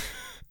 Or?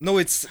 no,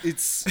 it's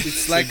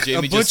like a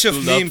Jamie bunch just of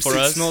pulled up memes. for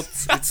us.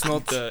 It's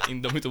not. The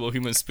indomitable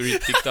human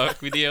spirit TikTok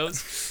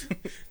videos.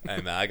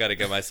 Hey man, I gotta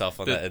get myself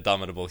on The- that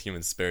indomitable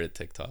human spirit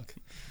TikTok.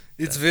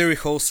 It's very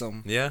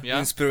wholesome. Yeah. Yeah.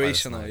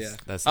 Inspirational. Oh, that's Yeah.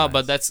 nice. That's Oh, nice.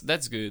 but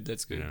that's good.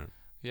 That's good. Yeah.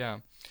 Yeah.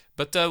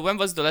 But when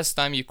was the last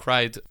time you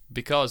cried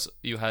because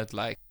you had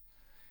like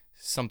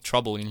some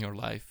trouble in your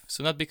life?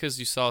 So not because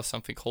you saw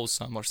something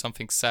wholesome or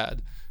something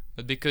sad,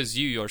 but because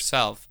you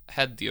yourself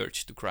had the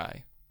urge to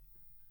cry.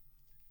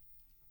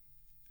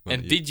 Well,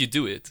 And did you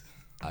do it?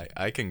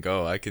 I can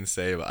go. I can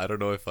say, but I don't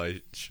know if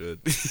I should.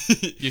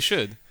 You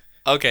should.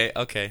 Okay.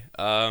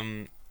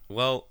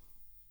 Well,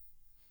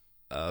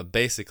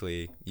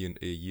 basically,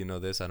 you know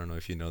this. I don't know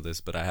if you know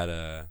this, but I had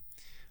a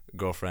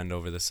girlfriend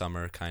over the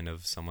summer, kind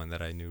of someone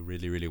that I knew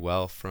really, really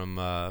well from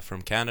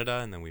Canada,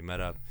 and then we met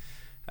up.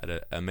 Had an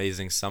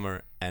amazing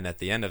summer, and at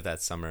the end of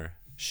that summer,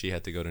 she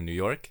had to go to New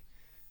York,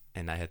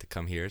 and I had to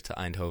come here to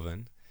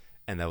Eindhoven,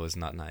 and that was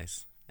not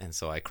nice. And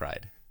so I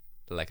cried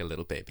like a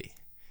little baby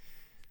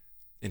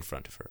in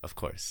front of her, of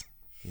course,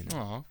 you know,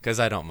 Aw. because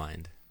I don't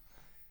mind,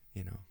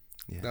 you know.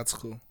 Yeah, That's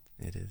cool.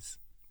 it is.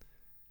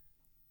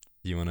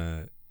 You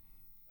wanna?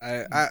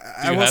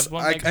 I you was have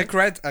one I, like I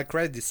that?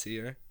 cried this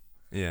year,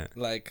 Yeah.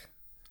 like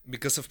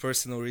because of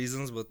personal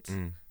reasons, but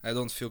Mm. I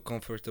don't feel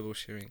comfortable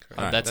sharing. Right?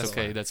 Alright, That's that's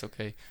okay. fine. That's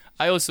okay.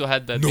 I also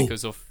had that No.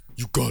 because of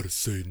You gotta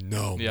say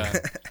no. yeah.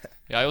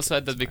 Yeah, I also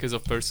had that because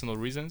of personal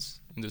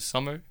reasons in the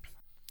summer.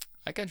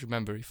 I can't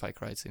remember if I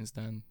cried since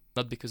then.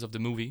 Not because of the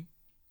movie.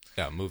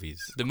 Yeah, movies.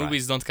 The cry.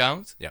 movies don't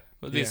count. Yeah.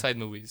 But Yeah. beside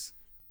movies.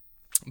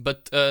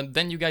 But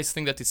then you guys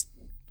think that it's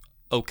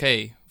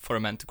okay for a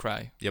man to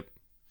cry. Yep.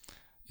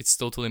 It's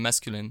totally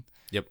masculine.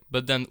 Yep.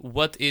 But then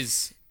what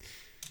is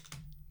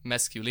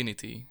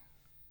masculinity?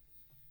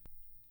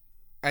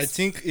 I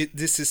think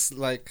this is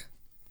like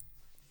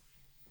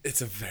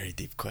It's a very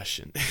deep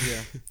question,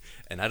 yeah.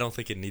 and I don't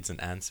think it needs an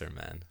answer,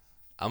 man.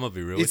 I'm gonna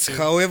be real It's with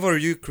you. however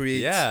you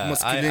create Yeah,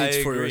 masculinity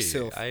I for agree.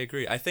 yourself. I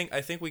agree. I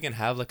think we can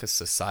have like a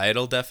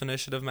societal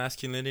definition of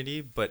masculinity,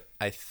 but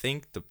I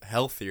think the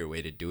healthier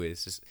way to do it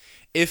is just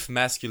if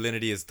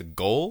masculinity is the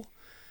goal,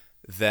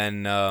 then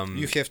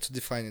You have to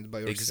define it by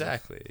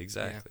yourself.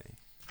 exactly.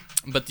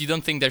 But you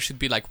don't think there should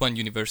be like one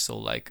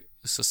universal, like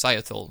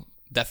societal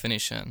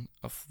definition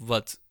of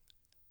what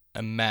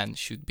a man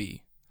should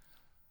be?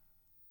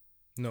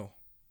 No.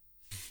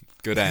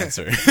 Good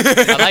answer.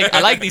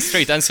 I like these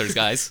straight answers,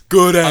 guys.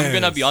 Good answer. I'm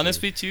gonna be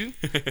honest with you.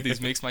 This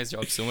makes my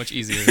job so much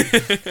easier.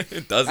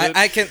 Does it?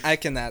 I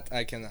can add.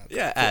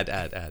 Yeah, add.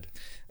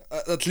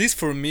 At least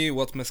for me,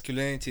 what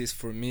masculinity is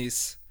for me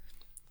is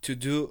to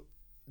do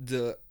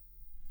the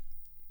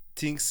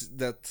things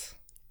that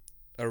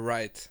are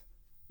right,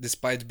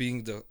 despite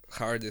being the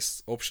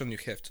hardest option you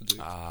have to do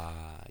it.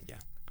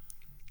 Yeah.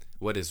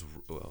 what is?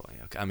 Well,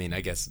 okay, I mean,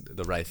 I guess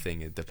the right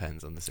thing. It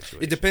depends on the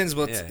situation. It depends,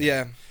 but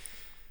Yeah.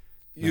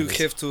 you Nice.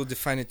 have to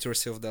define it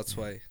yourself. That's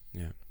why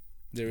Yeah,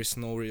 there is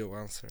no real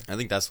answer. I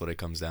think that's what it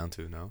comes down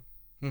to. No,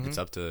 Mhm. it's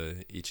up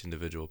to each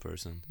individual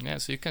person. Yeah,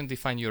 so you can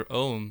define your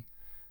own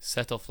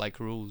set of like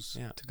rules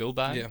Yeah. to go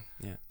by,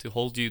 Yeah. to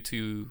hold you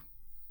to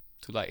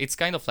like, it's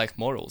kind of like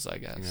morals, I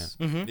guess.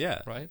 Mm-hmm. Yeah.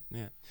 Right?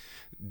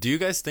 Do you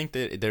guys think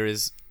that there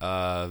is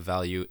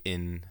value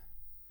in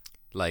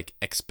like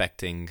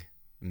expecting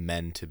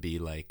men to be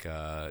like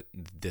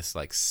this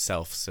like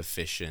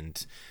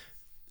self-sufficient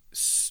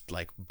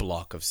like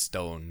block of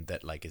stone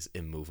that like is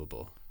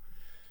immovable?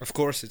 Of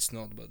course, it's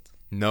not, but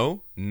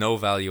No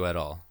value at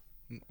all.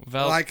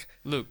 Well, like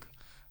look.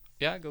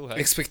 Yeah, go ahead.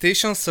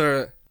 expectations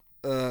are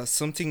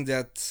something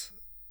that,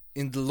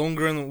 in the long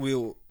run,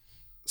 will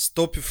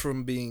stop you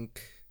from being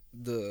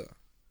the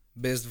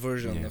best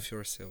version Yeah. of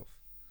yourself,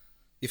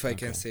 if I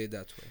can Okay. say it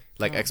that way.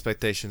 Like Oh.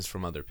 expectations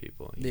from other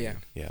people. you Yeah.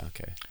 mean? Yeah.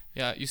 Okay.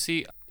 Yeah, you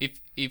see,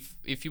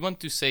 if you want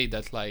to say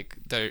that like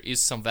there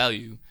is some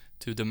value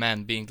to the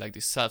man being like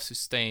this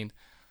self-sustained,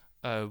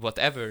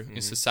 whatever in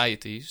Mhm.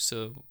 society, so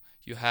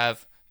you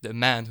have the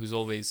man who's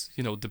always,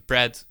 the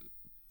bread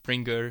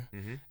bringer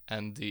Mm-hmm.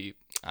 and the,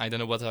 I don't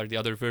know what are the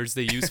other words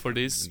they use for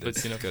this, but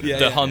That's good. Yeah,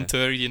 the yeah.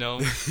 hunter,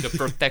 the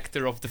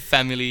protector of the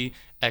family,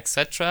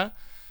 etc.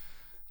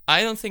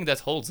 I don't think that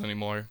holds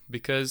anymore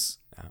because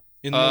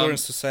In Um, modern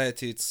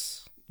society, it's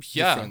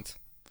yeah, different.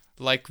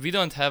 like we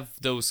don't have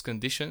those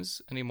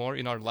conditions anymore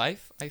in our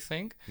life, I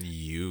think.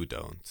 You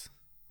don't.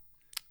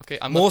 Okay,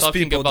 I'm Most not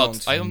talking people about.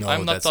 don't. I'm No,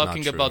 not that's not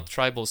talking true. about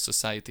tribal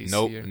societies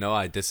No, here. no,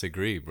 I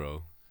disagree,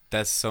 bro.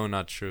 That's so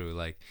not true.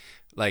 Like.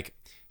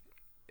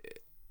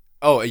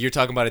 Oh, you're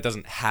talking about it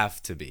doesn't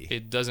have to be.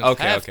 It doesn't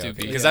Okay, have okay, to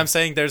okay. be. Because Yeah. I'm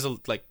saying there's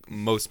like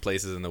most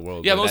places in the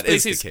world. Yeah, where most that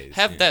is places the case.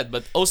 have Yeah. that,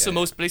 but also Yeah,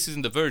 yeah. most places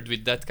in the world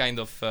with that kind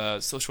of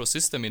social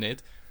system in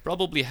it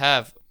probably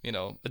have,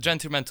 a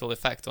detrimental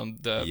effect on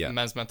the Yeah.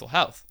 man's mental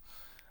health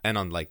And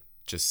on like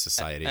just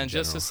society and in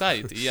just general.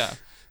 society. Yeah.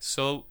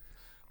 So,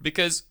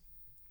 because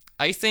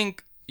I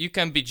think you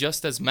can be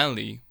just as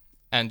manly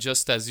and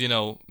just as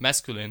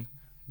masculine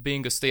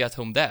being a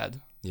stay-at-home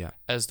dad Yeah,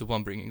 as the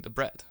one bringing the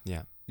bread.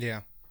 yeah.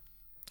 Yeah.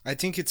 I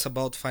think it's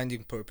about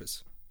finding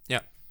purpose.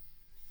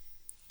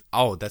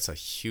 Oh, that's a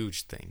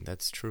huge thing.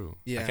 That's true.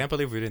 Yeah. I can't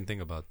believe we didn't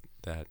think about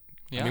that.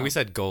 Yeah. I mean, we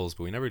said goals,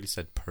 but we never really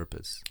said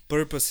purpose.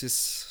 Purpose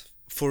is,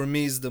 for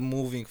me, is the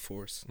moving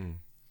force.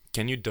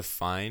 Can you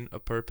define a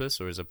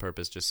purpose, or is a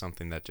purpose just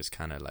something that just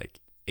kind of like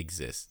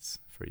exists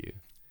for you?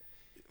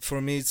 For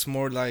me, it's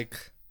more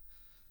like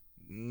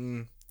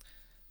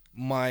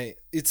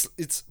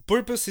it's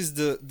purpose is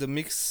the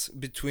mix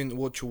between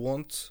what you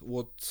want,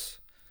 what.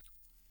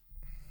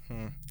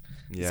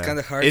 Yeah,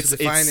 kinda hard to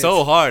define It's it.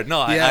 so hard.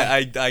 No, Yeah.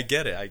 I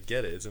get it. I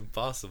get it. It's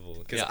impossible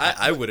because Yeah,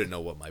 I wouldn't know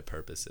what my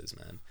purpose is,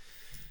 man.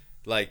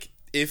 Like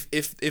if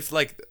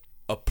like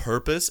a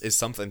purpose is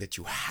something that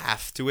you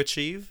have to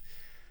achieve,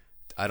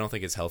 I don't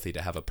think it's healthy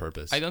to have a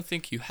purpose. I don't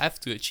think you have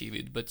to achieve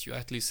it, but you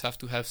at least have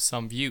to have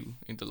some view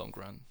in the long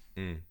run.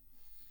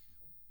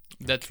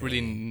 That Okay.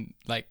 really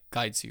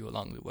guides you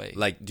along the way.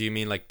 Like, do you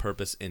mean like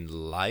purpose in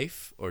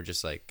life or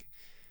just like?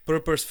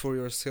 Purpose for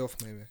yourself,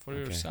 maybe, For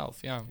Okay. yourself,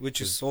 yeah.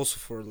 which is also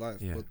for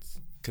life. Yeah. But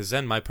Because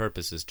then my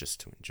purpose is just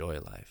to enjoy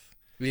life.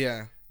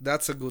 yeah,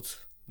 that's a good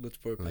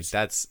purpose. Like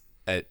that's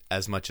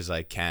as much as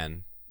I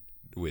can.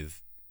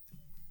 With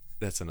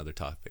that's another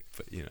topic,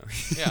 but Yeah.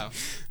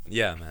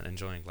 yeah, man,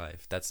 enjoying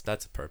life. That's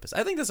a purpose.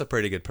 I think that's a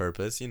pretty good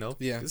purpose.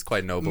 Yeah. It's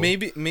quite noble.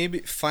 Maybe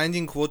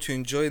finding what you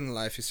enjoy in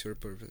life is your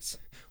purpose.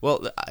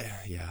 Well,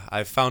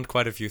 I've found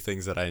quite a few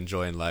things that I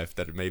enjoy in life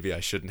that maybe I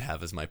shouldn't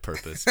have as my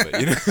purpose, but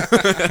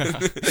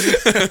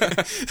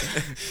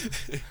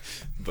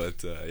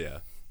but yeah,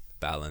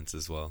 balance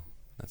as well.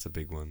 That's a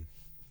big one.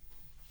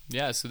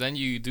 Yeah, so then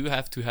you do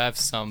have to have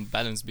some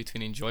balance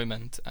between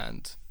enjoyment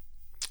and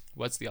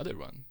what's the other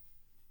one?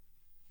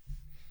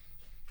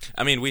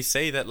 I mean, we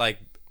say that like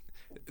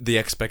the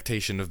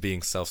expectation of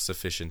being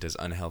self-sufficient is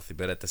unhealthy,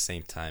 but at the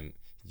same time,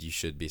 you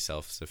should be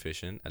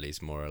self-sufficient, at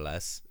least more or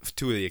less,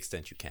 to the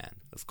extent you can,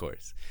 of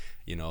course.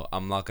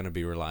 I'm not going to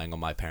be relying on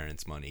my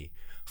parents' money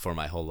for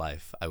my whole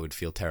life. I would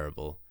feel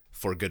terrible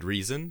for good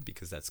reason,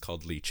 because that's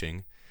called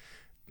leeching,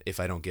 if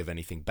I don't give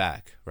anything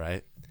back,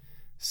 right?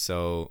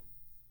 So,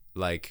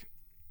 like,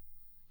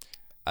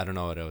 I don't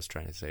know what I was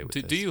trying to say with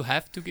this. Do you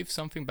have to give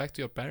something back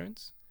to your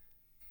parents?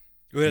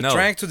 We're No.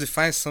 trying to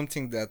define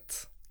something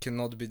that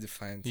cannot be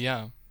defined.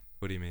 Yeah.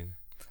 What do you mean?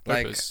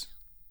 Like- Purpose.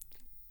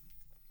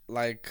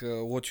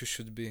 What you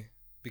should be,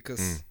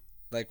 because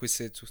like we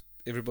said,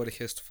 everybody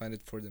has to find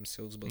it for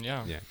themselves. But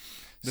Yeah. Yeah.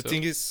 the So-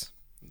 thing is,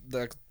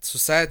 the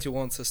society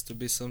wants us to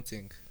be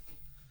something,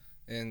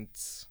 and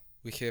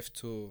we have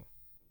to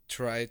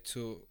try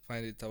to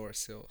find it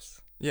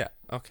ourselves. Yeah.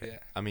 Okay.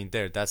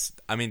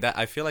 Yeah.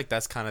 I feel like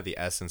that's kind of the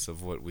essence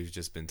of what we've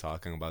just been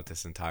talking about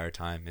this entire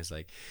time, is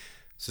like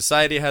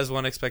society has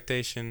one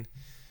expectation.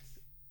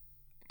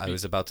 I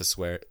was about to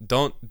swear.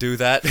 Don't do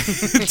that.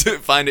 To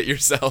find it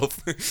yourself.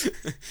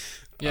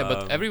 Yeah,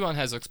 but everyone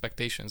has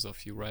expectations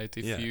of you, right?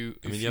 If yeah. you,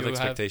 I mean, you have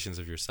expectations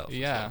of yourself. as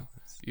Yeah. well.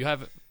 you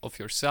have of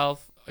yourself,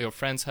 your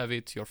friends have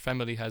it, your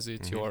family has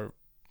it, Mhm.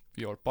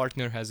 your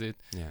partner has it,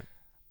 Yeah.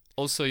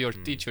 also your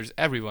teachers,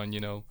 everyone,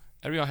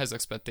 everyone has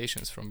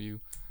expectations from you.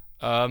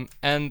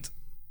 And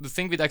the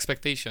thing with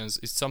expectations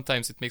is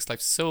sometimes it makes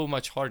life so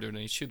much harder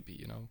than it should be.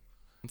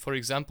 For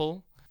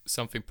example,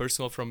 something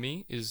personal from me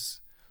is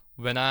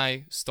when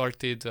I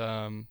started,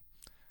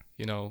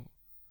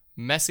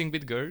 messing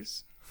with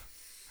girls.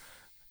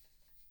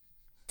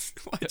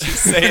 Why'd you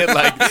say it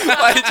like?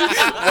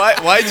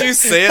 Why'd you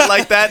say it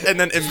like that and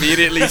then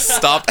immediately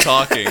stop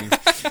talking?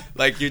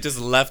 Like you just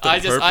left a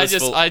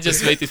purposeful. I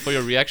just waited for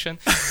your reaction.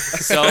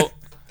 So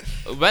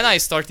when I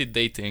started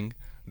dating,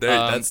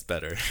 That's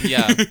better.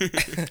 yeah.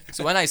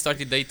 So when I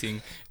started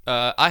dating,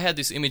 I had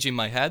this image in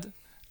my head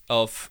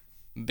of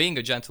being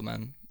a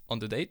gentleman on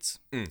the dates,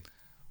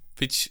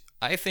 which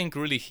I think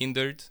really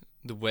hindered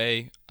the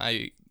way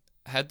I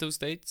had those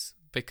dates,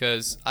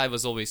 because I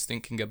was always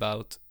thinking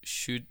about,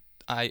 should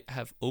I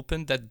have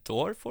opened that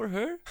door for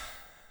her,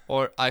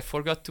 or I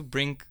forgot to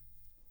bring,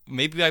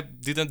 maybe I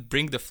didn't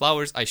bring the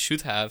flowers I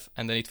should have,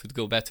 and then it would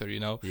go better.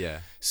 Yeah.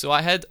 So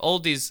I had all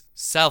these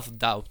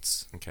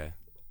self-doubts Okay.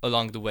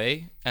 along the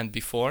way, and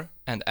before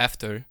and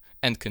after,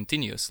 and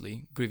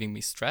continuously giving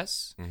me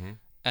stress,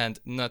 and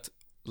not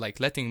like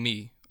letting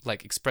me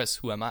like express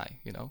who am I.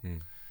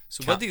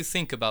 So what do you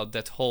think about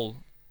that whole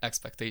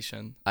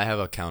expectation? I have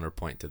a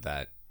counterpoint to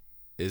that.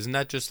 Isn't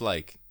that just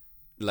like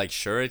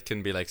sure, it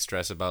can be like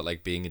stress about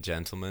like being a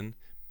gentleman,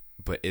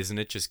 but isn't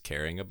it just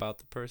caring about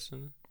the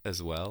person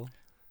as well?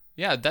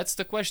 Yeah, that's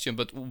the question.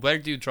 But where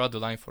do you draw the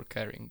line for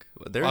caring?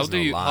 There is no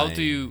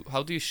line.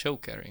 How do you show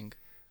caring?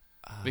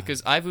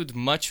 Because I would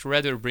much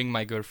rather bring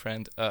my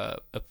girlfriend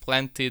a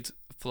planted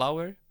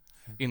flower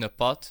in a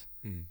pot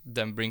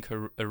than bring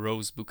her a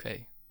rose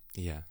bouquet.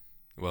 Yeah.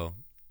 Well,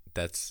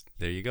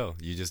 there you go.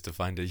 You just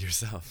defined it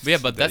yourself. Yeah,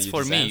 but that's You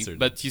for just me. answered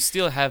But it. you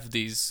still have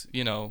these,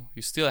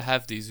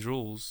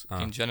 rules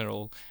in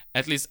general.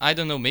 At least, I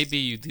don't know, maybe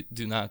you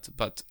do not.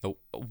 But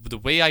the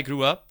way I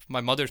grew up,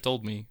 my mother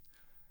told me,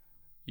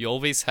 you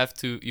always have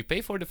to, you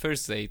pay for the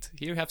first date.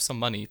 Here, have some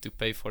money to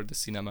pay for the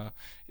cinema.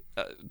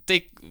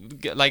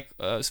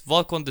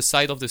 Walk on the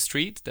side of the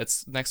street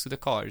that's next to the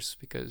cars,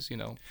 because,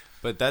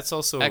 But that's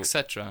also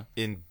etc.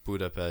 in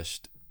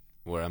Budapest,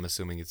 where I'm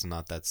assuming it's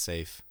not that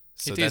safe.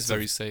 So It is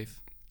very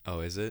safe. Oh,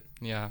 is it?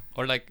 Yeah.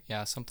 Or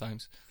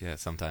sometimes. Yeah,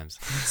 sometimes.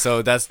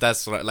 So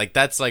that's what, like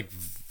that's like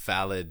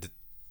valid,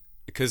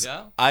 because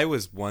Yeah. I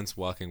was once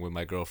walking with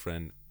my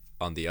girlfriend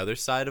on the other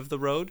side of the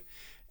road,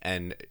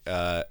 and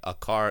a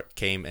car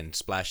came and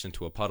splashed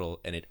into a puddle,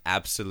 and it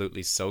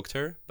absolutely soaked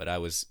her. But I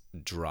was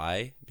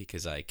dry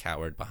because I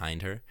cowered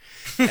behind her.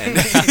 And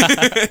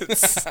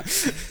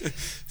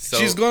so,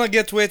 She's gonna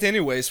get wet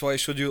anyways. Why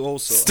should you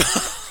also?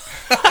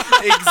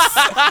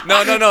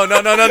 No.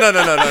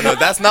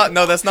 That's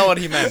not what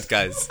he meant,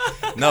 guys.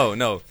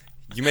 No.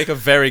 You make a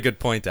very good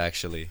point,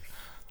 actually.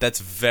 That's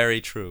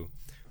very true.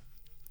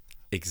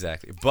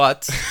 Exactly.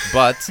 But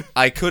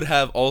I could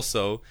have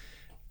also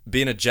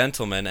been a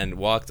gentleman and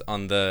walked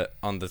on the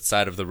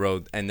side of the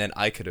road, and then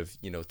I could have,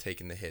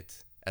 taken the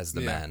hit as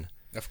the Yeah. man.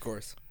 Of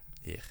course.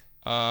 Yeah.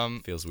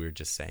 Feels weird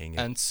just saying it.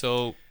 And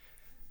so,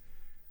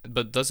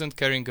 but doesn't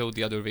caring go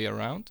the other way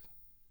around?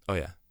 Oh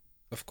yeah.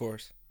 Of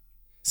course.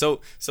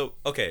 So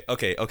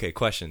okay.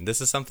 Question.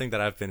 This is something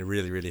that I've been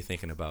really, really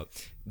thinking about.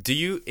 Do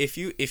you, if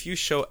you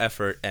show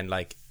effort and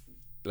like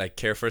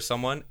care for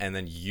someone, and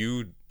then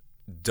you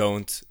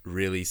don't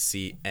really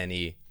see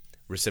any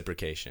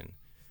reciprocation,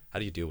 how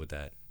do you deal with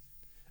that?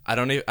 I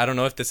don't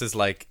know if this is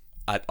like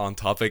on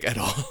topic at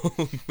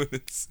all. But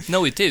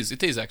No, it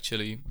is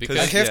actually, because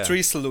I have Yeah.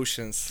 3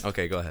 solutions.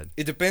 okay, go ahead.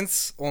 It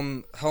depends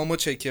on how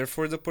much I care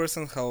for the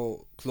person,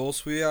 how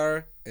close we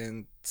are,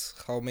 and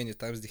how many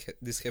times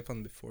this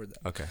happened before that.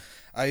 Okay.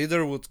 I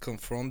either would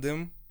confront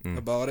them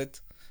about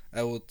it,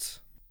 I would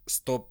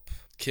stop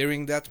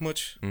caring that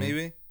much,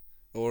 maybe,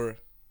 or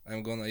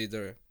I'm gonna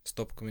either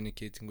stop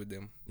communicating with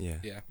them. Yeah.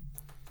 Yeah.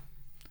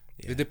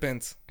 It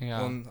depends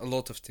Yeah. on a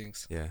lot of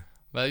things. Yeah.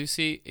 well, you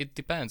see, it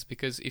depends,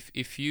 because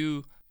if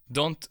you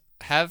don't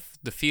have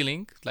the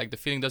feeling, like the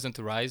feeling doesn't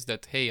arise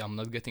that, hey, I'm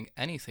not getting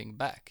anything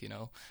back,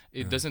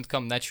 it doesn't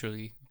come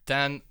naturally,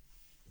 then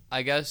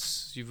I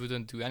guess you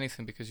wouldn't do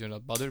anything because you're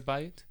not bothered by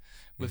it.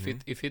 But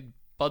if it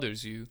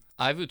bothers you,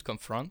 I would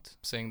confront,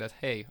 saying that,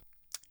 hey,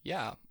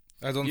 yeah,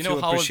 I don't You know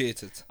feel how-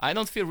 appreciated. I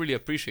don't feel really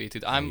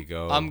appreciated. you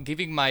go. I'm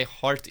giving my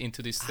heart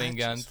into this thing,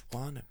 I and just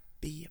wanna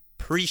be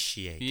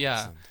appreciated. Yeah.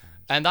 sometimes.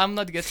 and I'm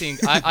not getting.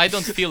 I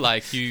don't feel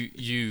like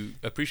you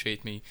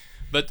appreciate me.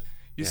 But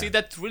you see, Yeah.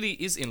 that really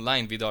is in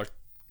line with our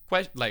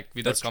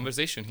That's true.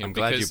 conversation here. I'm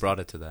glad you because brought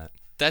it to that.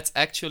 that's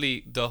actually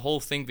the whole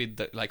thing with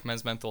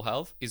men's mental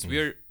health is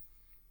we're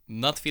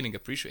not feeling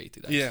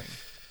appreciated. Actually. Yeah.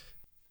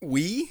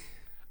 We?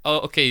 Oh,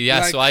 okay. Yeah.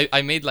 Like- So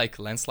I made like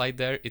a landslide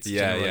there. It's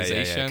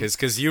generalization.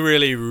 Because you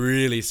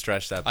really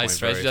stretched that point. I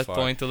stretched very that far.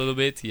 point a little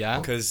bit. Yeah.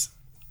 Because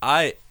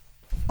I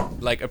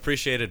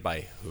appreciated by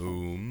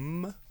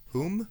whom?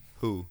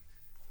 Who?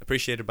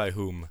 appreciated by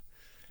whom?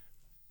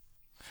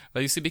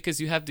 But you see, because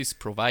you have this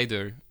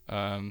provider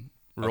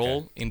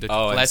role in the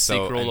Oh, and classic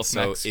so- role and of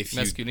so if you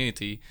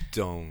masculinity,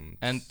 Don't.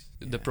 and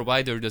the Yeah.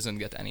 provider doesn't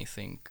get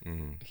anything.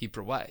 Mhm. He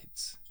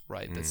provides,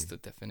 right? That's Mm. the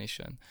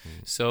definition.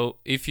 Mm. So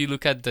if you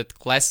look at that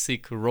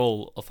classic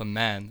role of a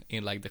man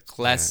in like the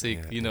classic,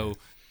 yeah, you know,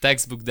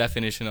 textbook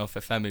definition of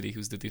a family,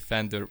 who's the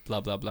defender,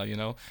 blah blah blah, you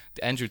know,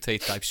 the Andrew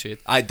Tate type shit.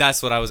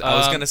 That's what I was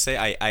Um, gonna say.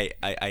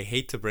 I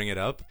hate to bring it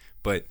up,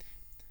 but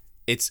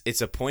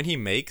it's a point he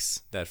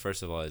makes that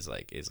first of all is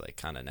like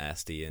kind of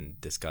nasty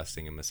and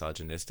disgusting and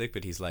misogynistic.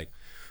 But he's like,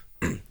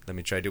 let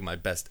me try to do my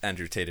best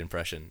Andrew Tate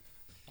impression.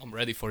 I'm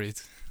ready for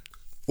it.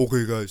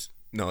 Okay, guys.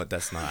 No,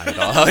 that's not at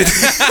all.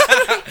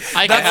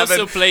 I can also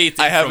haven't- play it.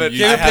 I haven't- From Can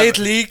you. you I play have- it,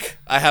 Leak?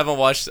 I haven't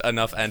watched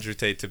enough Andrew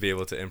Tate to be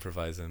able to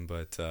improvise him,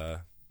 but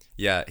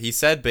yeah, he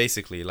said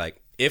basically like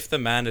if the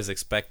man is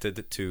expected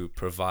to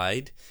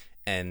provide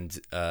and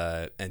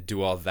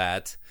do all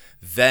that,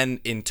 then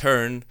in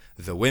turn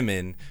the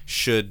women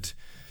should,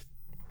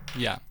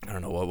 Yeah. I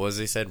don't know what was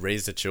he said,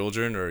 raise the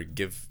children or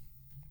give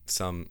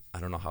some, I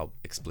don't know how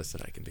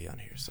explicit I can be on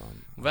here, so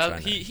I'm Well,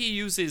 trying he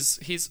uses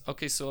his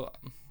okay. So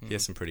he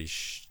has some pretty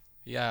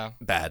yeah.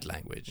 bad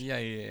language.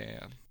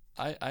 Yeah.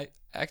 I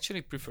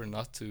actually prefer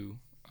not to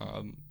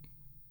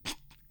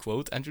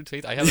quote Andrew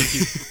Tate. I have a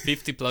few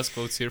 50 plus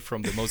quotes here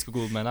from the most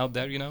Googled men out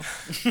there, you know.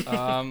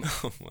 Oh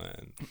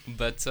man.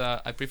 But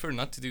I prefer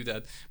not to do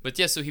that. But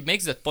yeah, so he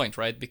makes that point,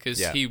 right? Because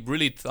Yeah. he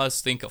really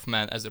does think of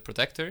man as a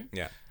protector.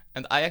 Yeah.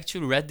 And I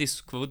actually read this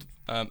quote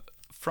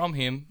from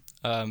him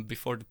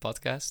before the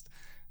podcast,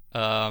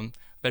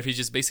 where he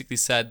just basically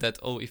said that,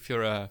 oh, if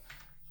you're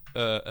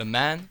a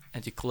man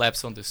and you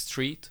collapse on the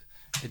street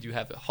and you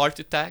have a heart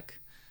attack,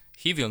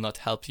 he will not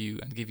help you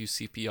and give you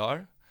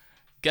CPR.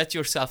 Get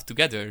yourself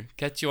together,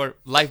 get your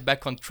life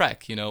back on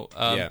track, you know.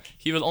 Yeah.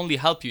 He will only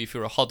help you if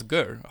you're a hot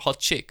girl, a hot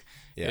chick,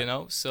 Yeah. you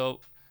know. So,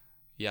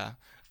 yeah,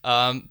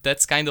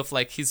 that's kind of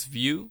like his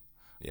view,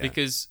 Yeah.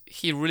 because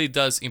he really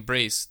does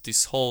embrace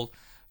this whole,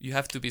 you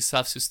have to be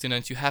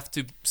self-sustained, you have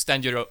to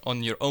stand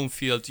on your own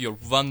field, you're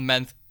one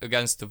man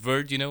against the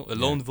world, you know, a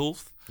lone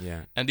wolf.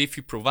 Yeah. And if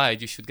you provide,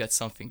 you should get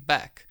something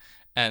back.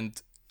 And,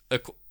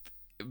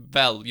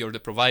 well, you're the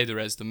provider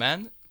as the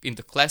man in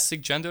the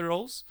classic gender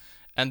roles.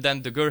 And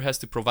then the girl has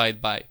to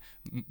provide by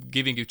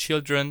giving you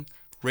children,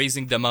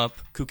 raising them up,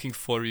 cooking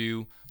for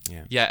you,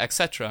 Yeah.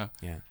 etc.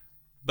 Yeah.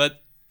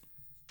 But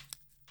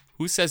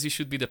who says you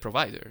should be the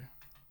provider?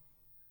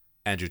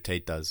 Andrew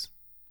Tate does.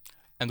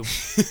 And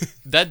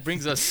that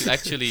brings us to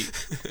actually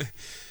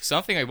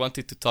something I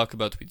wanted to talk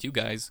about with you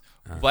guys.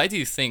 Why do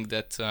you think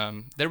that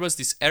there was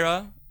this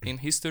era in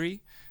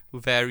history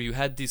where you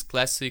had these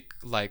classic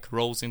like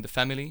roles in the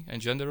family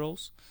and gender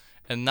roles,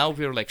 and now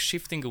we're like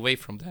shifting away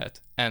from that,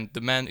 and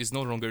the man is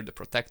no longer the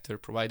protector,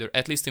 provider,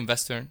 at least in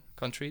Western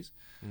countries.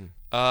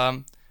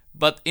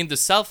 But in the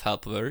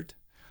self-help world,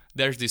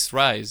 there's this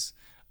rise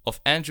of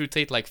Andrew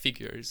Tate-like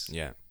figures.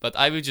 Yeah. But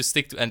I will just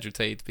stick to Andrew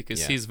Tate because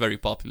Yeah. he's very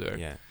popular.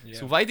 Yeah.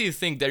 So why do you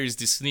think there is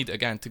this need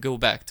again to go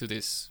back to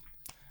this,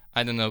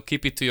 I don't know,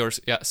 keep it to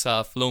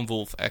yourself, lone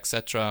wolf,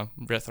 etc.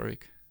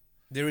 rhetoric?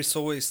 There is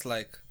always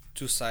like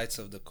two sides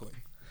of the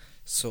coin.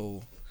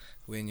 So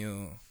when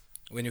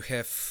you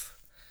have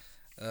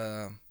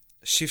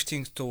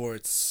shifting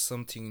towards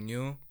something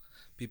new,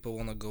 people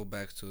want to go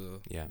back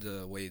to Yeah.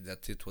 the way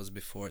that it was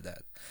before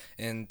that.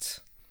 And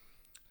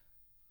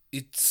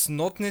it's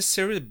not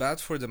necessarily bad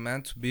for the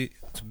man to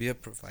be a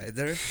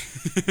provider.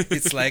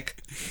 It's like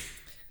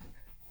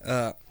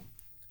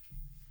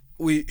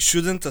we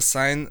shouldn't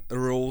assign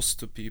roles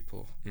to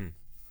people. Mm.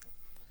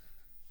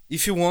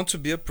 If you want to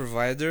be a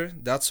provider,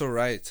 that's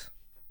alright,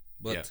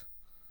 but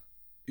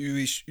Yeah.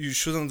 you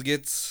shouldn't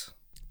get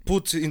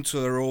put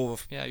into a role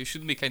of Yeah, you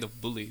shouldn't be kind of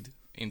bullied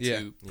into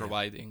Yeah.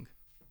 providing.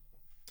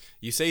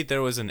 You say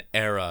there was an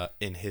era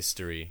in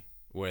history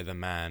where the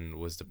man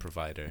was the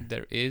provider.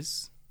 There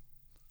is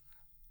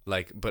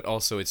Like, but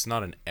also it's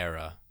not an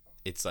era.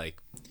 It's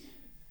like,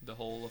 the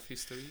whole of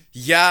history.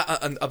 yeah,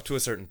 up to a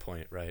certain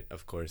point, right?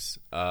 Of course.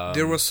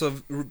 there was a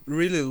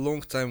really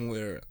long time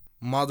where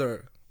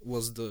mother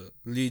was the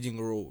leading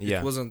role. Yeah,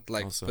 It wasn't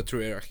like also.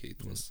 patriarchy.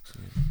 It was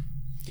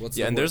what's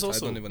Yeah, the and there's word? I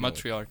also don't even know it.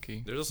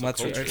 Matriarchy. There's also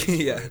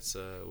Matriarchy, cultures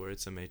yeah. where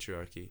it's a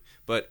matriarchy.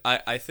 But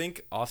I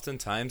think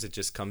oftentimes it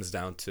just comes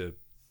down to,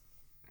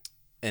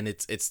 and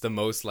it's the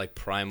most like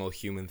primal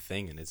human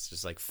thing, and it's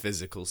just like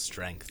physical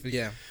strength,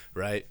 Yeah.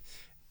 right?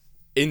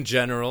 In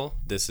general,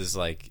 this is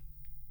like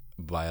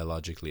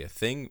biologically a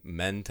thing.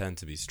 Men tend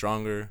to be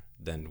stronger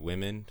than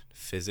women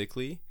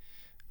physically.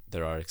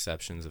 There are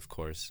exceptions, of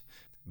course,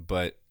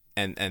 but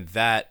and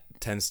that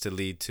tends to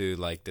lead to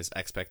like this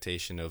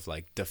expectation of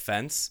like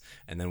defense,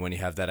 and then when you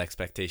have that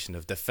expectation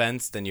of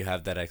defense, then you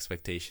have that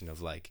expectation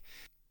of like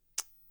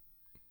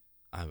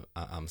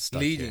I'm stuck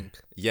Leading.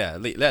 here.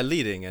 Yeah,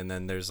 leading, and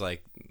then there's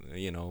like,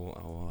 you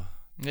know,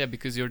 Yeah,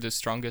 because you're the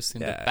strongest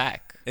in Yeah. the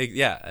pack.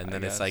 yeah, and I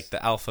then it's guess. like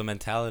the alpha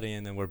mentality,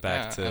 and then we're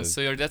back Yeah, to and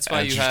so that's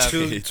why you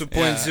Andrew have Tate. To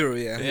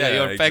 2.0, yeah. Yeah,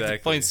 you're back to exactly.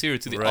 point zero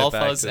to the Right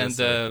back alphas to the and the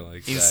circle,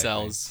 exactly.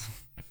 incels.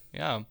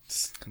 Yeah.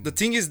 The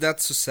thing is that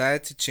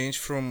society changed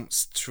from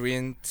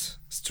strength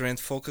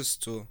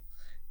focused to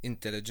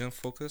intelligent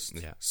focused.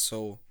 Yeah.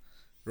 So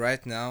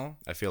right now,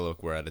 I feel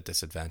like we're at a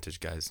disadvantage,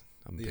 guys.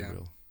 I'm being Yeah.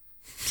 real.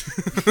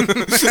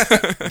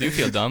 Do you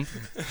feel dumb?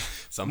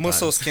 Sometimes.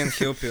 muscles can't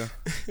help you.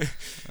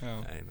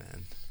 Oh. Hey,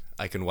 man.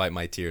 I can wipe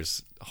my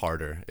tears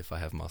harder if I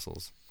have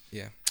muscles.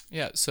 Yeah.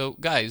 Yeah, so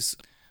guys,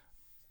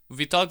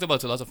 we talked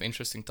about a lot of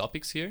interesting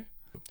topics here,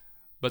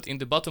 but in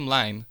the bottom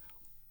line,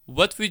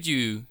 what would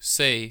you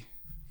say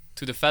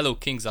to the fellow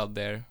kings out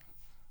there?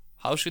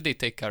 How should they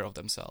take care of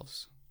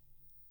themselves?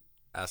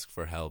 Ask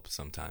for help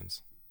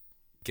sometimes.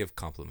 Give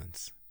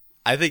compliments.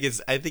 I think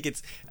it's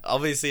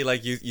obviously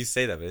like you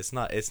say that, but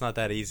it's not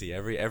that easy.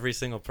 Every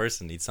single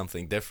person needs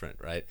something different,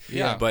 right?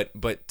 Yeah.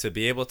 But to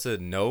be able to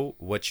know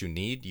what you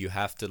need, you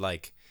have to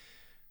like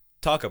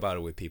talk about it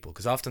with people,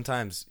 because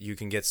oftentimes you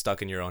can get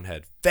stuck in your own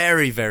head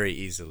very, very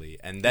easily,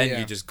 and then Yeah.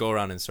 you just go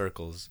around in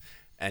circles,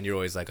 and you're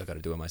always like, I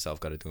gotta do it myself.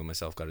 But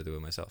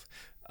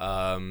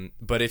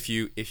if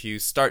you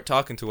start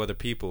talking to other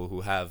people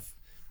who have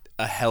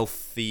a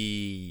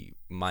healthy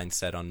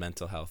mindset on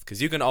mental health, because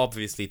you can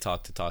obviously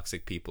talk to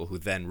toxic people who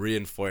then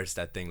reinforce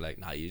that thing like,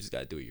 nah, you just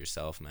gotta do it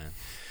yourself, man.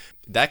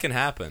 That can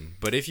happen.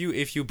 But if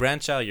you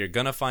branch out, you're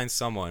gonna find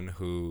someone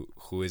who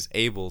is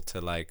able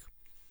to, like,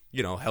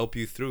 you know, help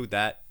you through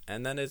that,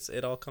 and then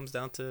it all comes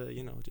down to,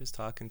 you know, just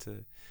talking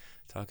to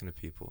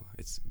people.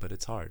 But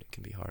it's hard. It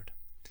can be hard.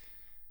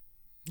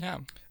 Yeah.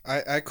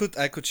 I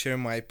could share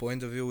my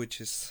point of view,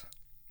 which is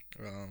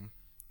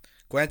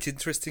quite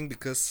interesting,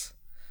 because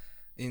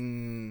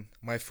in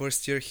my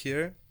first year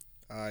here,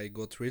 I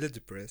got really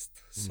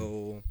depressed.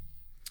 So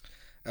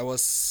I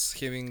was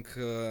having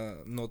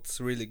not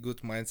really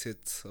good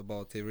mindset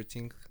about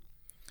everything,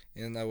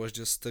 and I was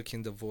just stuck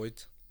in the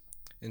void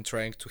and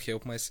trying to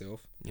help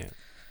myself. Yeah.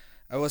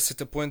 I was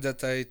at a point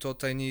that I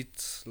thought I need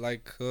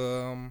like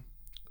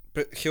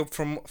help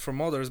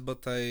from others,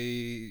 but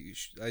I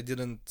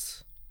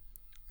didn't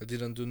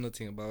do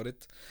nothing about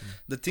it.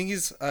 The thing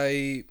is,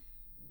 I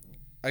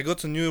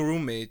got a new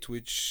roommate,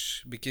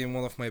 which became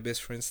one of my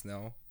best friends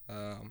now.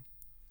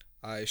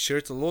 I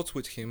shared a lot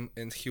with him,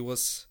 and he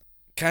was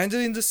kind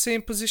of in the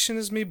same position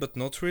as me, but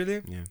not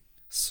really. Yeah.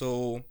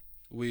 So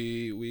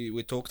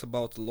we talked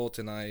about a lot,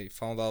 and I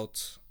found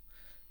out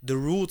the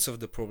roots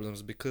of the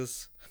problems,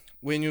 because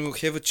when you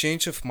have a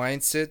change of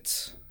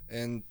mindset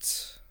and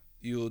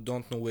you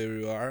don't know where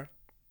you are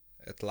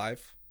at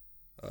life,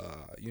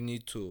 you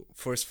need to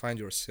first find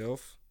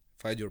yourself,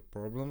 find your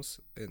problems,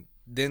 and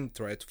then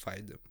try to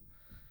fight them.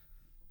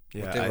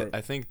 Yeah, Whatever.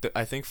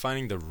 I think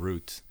finding the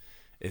root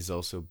is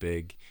also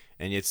big,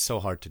 and it's so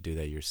hard to do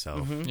that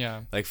yourself.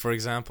 Yeah. Like, for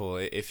example,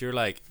 if you're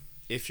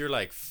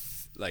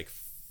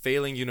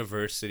failing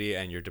university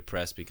and you're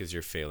depressed because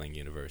you're failing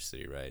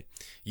university, right?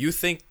 You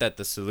think that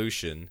the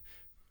solution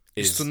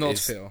Is to not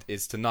fail.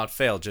 Is to not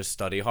fail. Just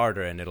study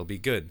harder and it'll be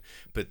good.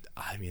 But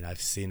I mean,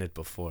 I've seen it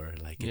before.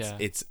 Like,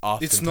 it's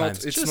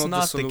oftentimes it's just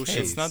not the solution.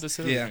 case. It's not the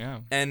solution,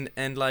 Yeah. yeah.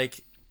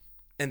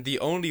 And the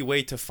only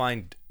way to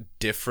find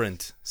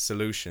different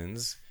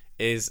solutions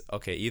is,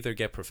 okay, either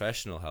get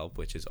professional help,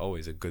 which is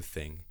always a good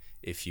thing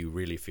if you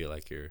really feel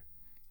like you're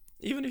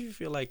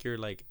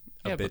like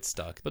a bit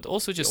stuck. But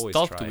also just always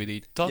talk try. to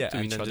each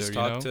and then other, just you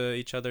know? talk to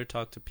each other,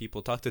 talk to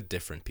people, talk to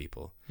different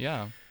people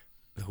Yeah.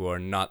 who are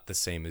not the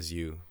same as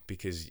you,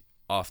 because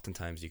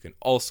oftentimes you can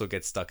also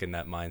get stuck in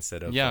that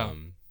mindset of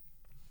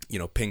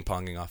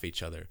ping-ponging off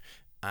each other.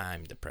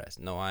 I'm depressed.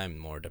 No, I'm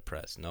more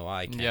depressed. No,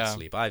 I can't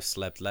sleep. I've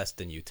slept less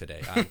than you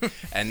today.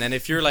 And then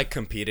if you're like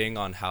competing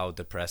on how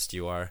depressed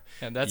you are,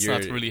 that's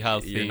not really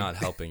healthy. You're not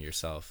helping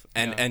yourself.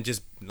 And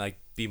just like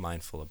be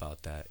mindful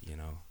about that, you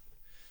know.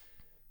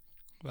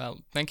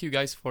 Well, thank you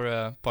guys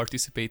for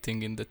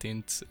participating in the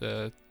Tint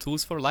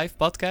Tools for Life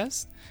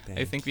podcast.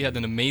 I think we had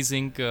an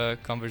amazing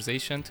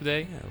conversation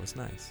today. Yeah, it was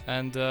nice.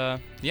 And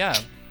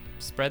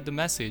spread the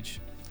message.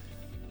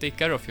 Take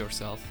care of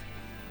yourself.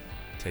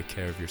 Take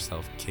care of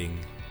yourself,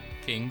 kings.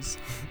 And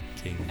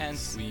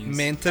queens.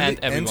 Mentally and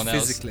everyone and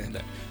else.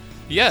 physically.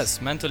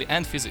 Yes, mentally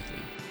and physically.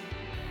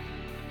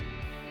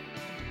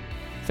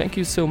 Thank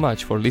you so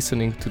much for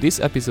listening to this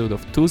episode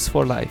of Tools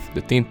for Life,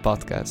 the Tint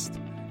podcast.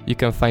 You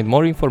can find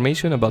more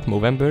information about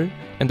Movember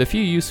and a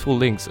few useful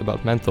links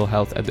about mental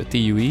health at the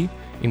TUE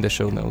in the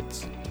show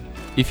notes.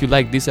 If you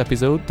like this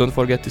episode, don't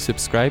forget to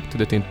subscribe to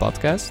the Tint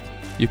podcast.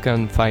 You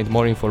can find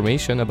more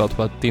information about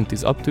what Tint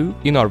is up to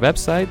in our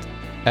website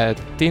at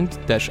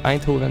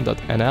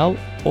tint-eindhoven.nl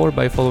or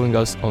by following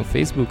us on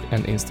Facebook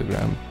and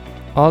Instagram.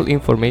 All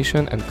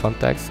information and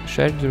contacts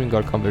shared during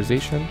our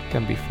conversation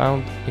can be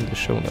found in the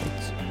show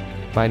notes.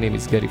 My name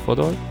is Gary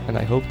Fodor, and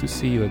I hope to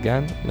see you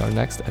again in our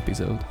next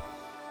episode.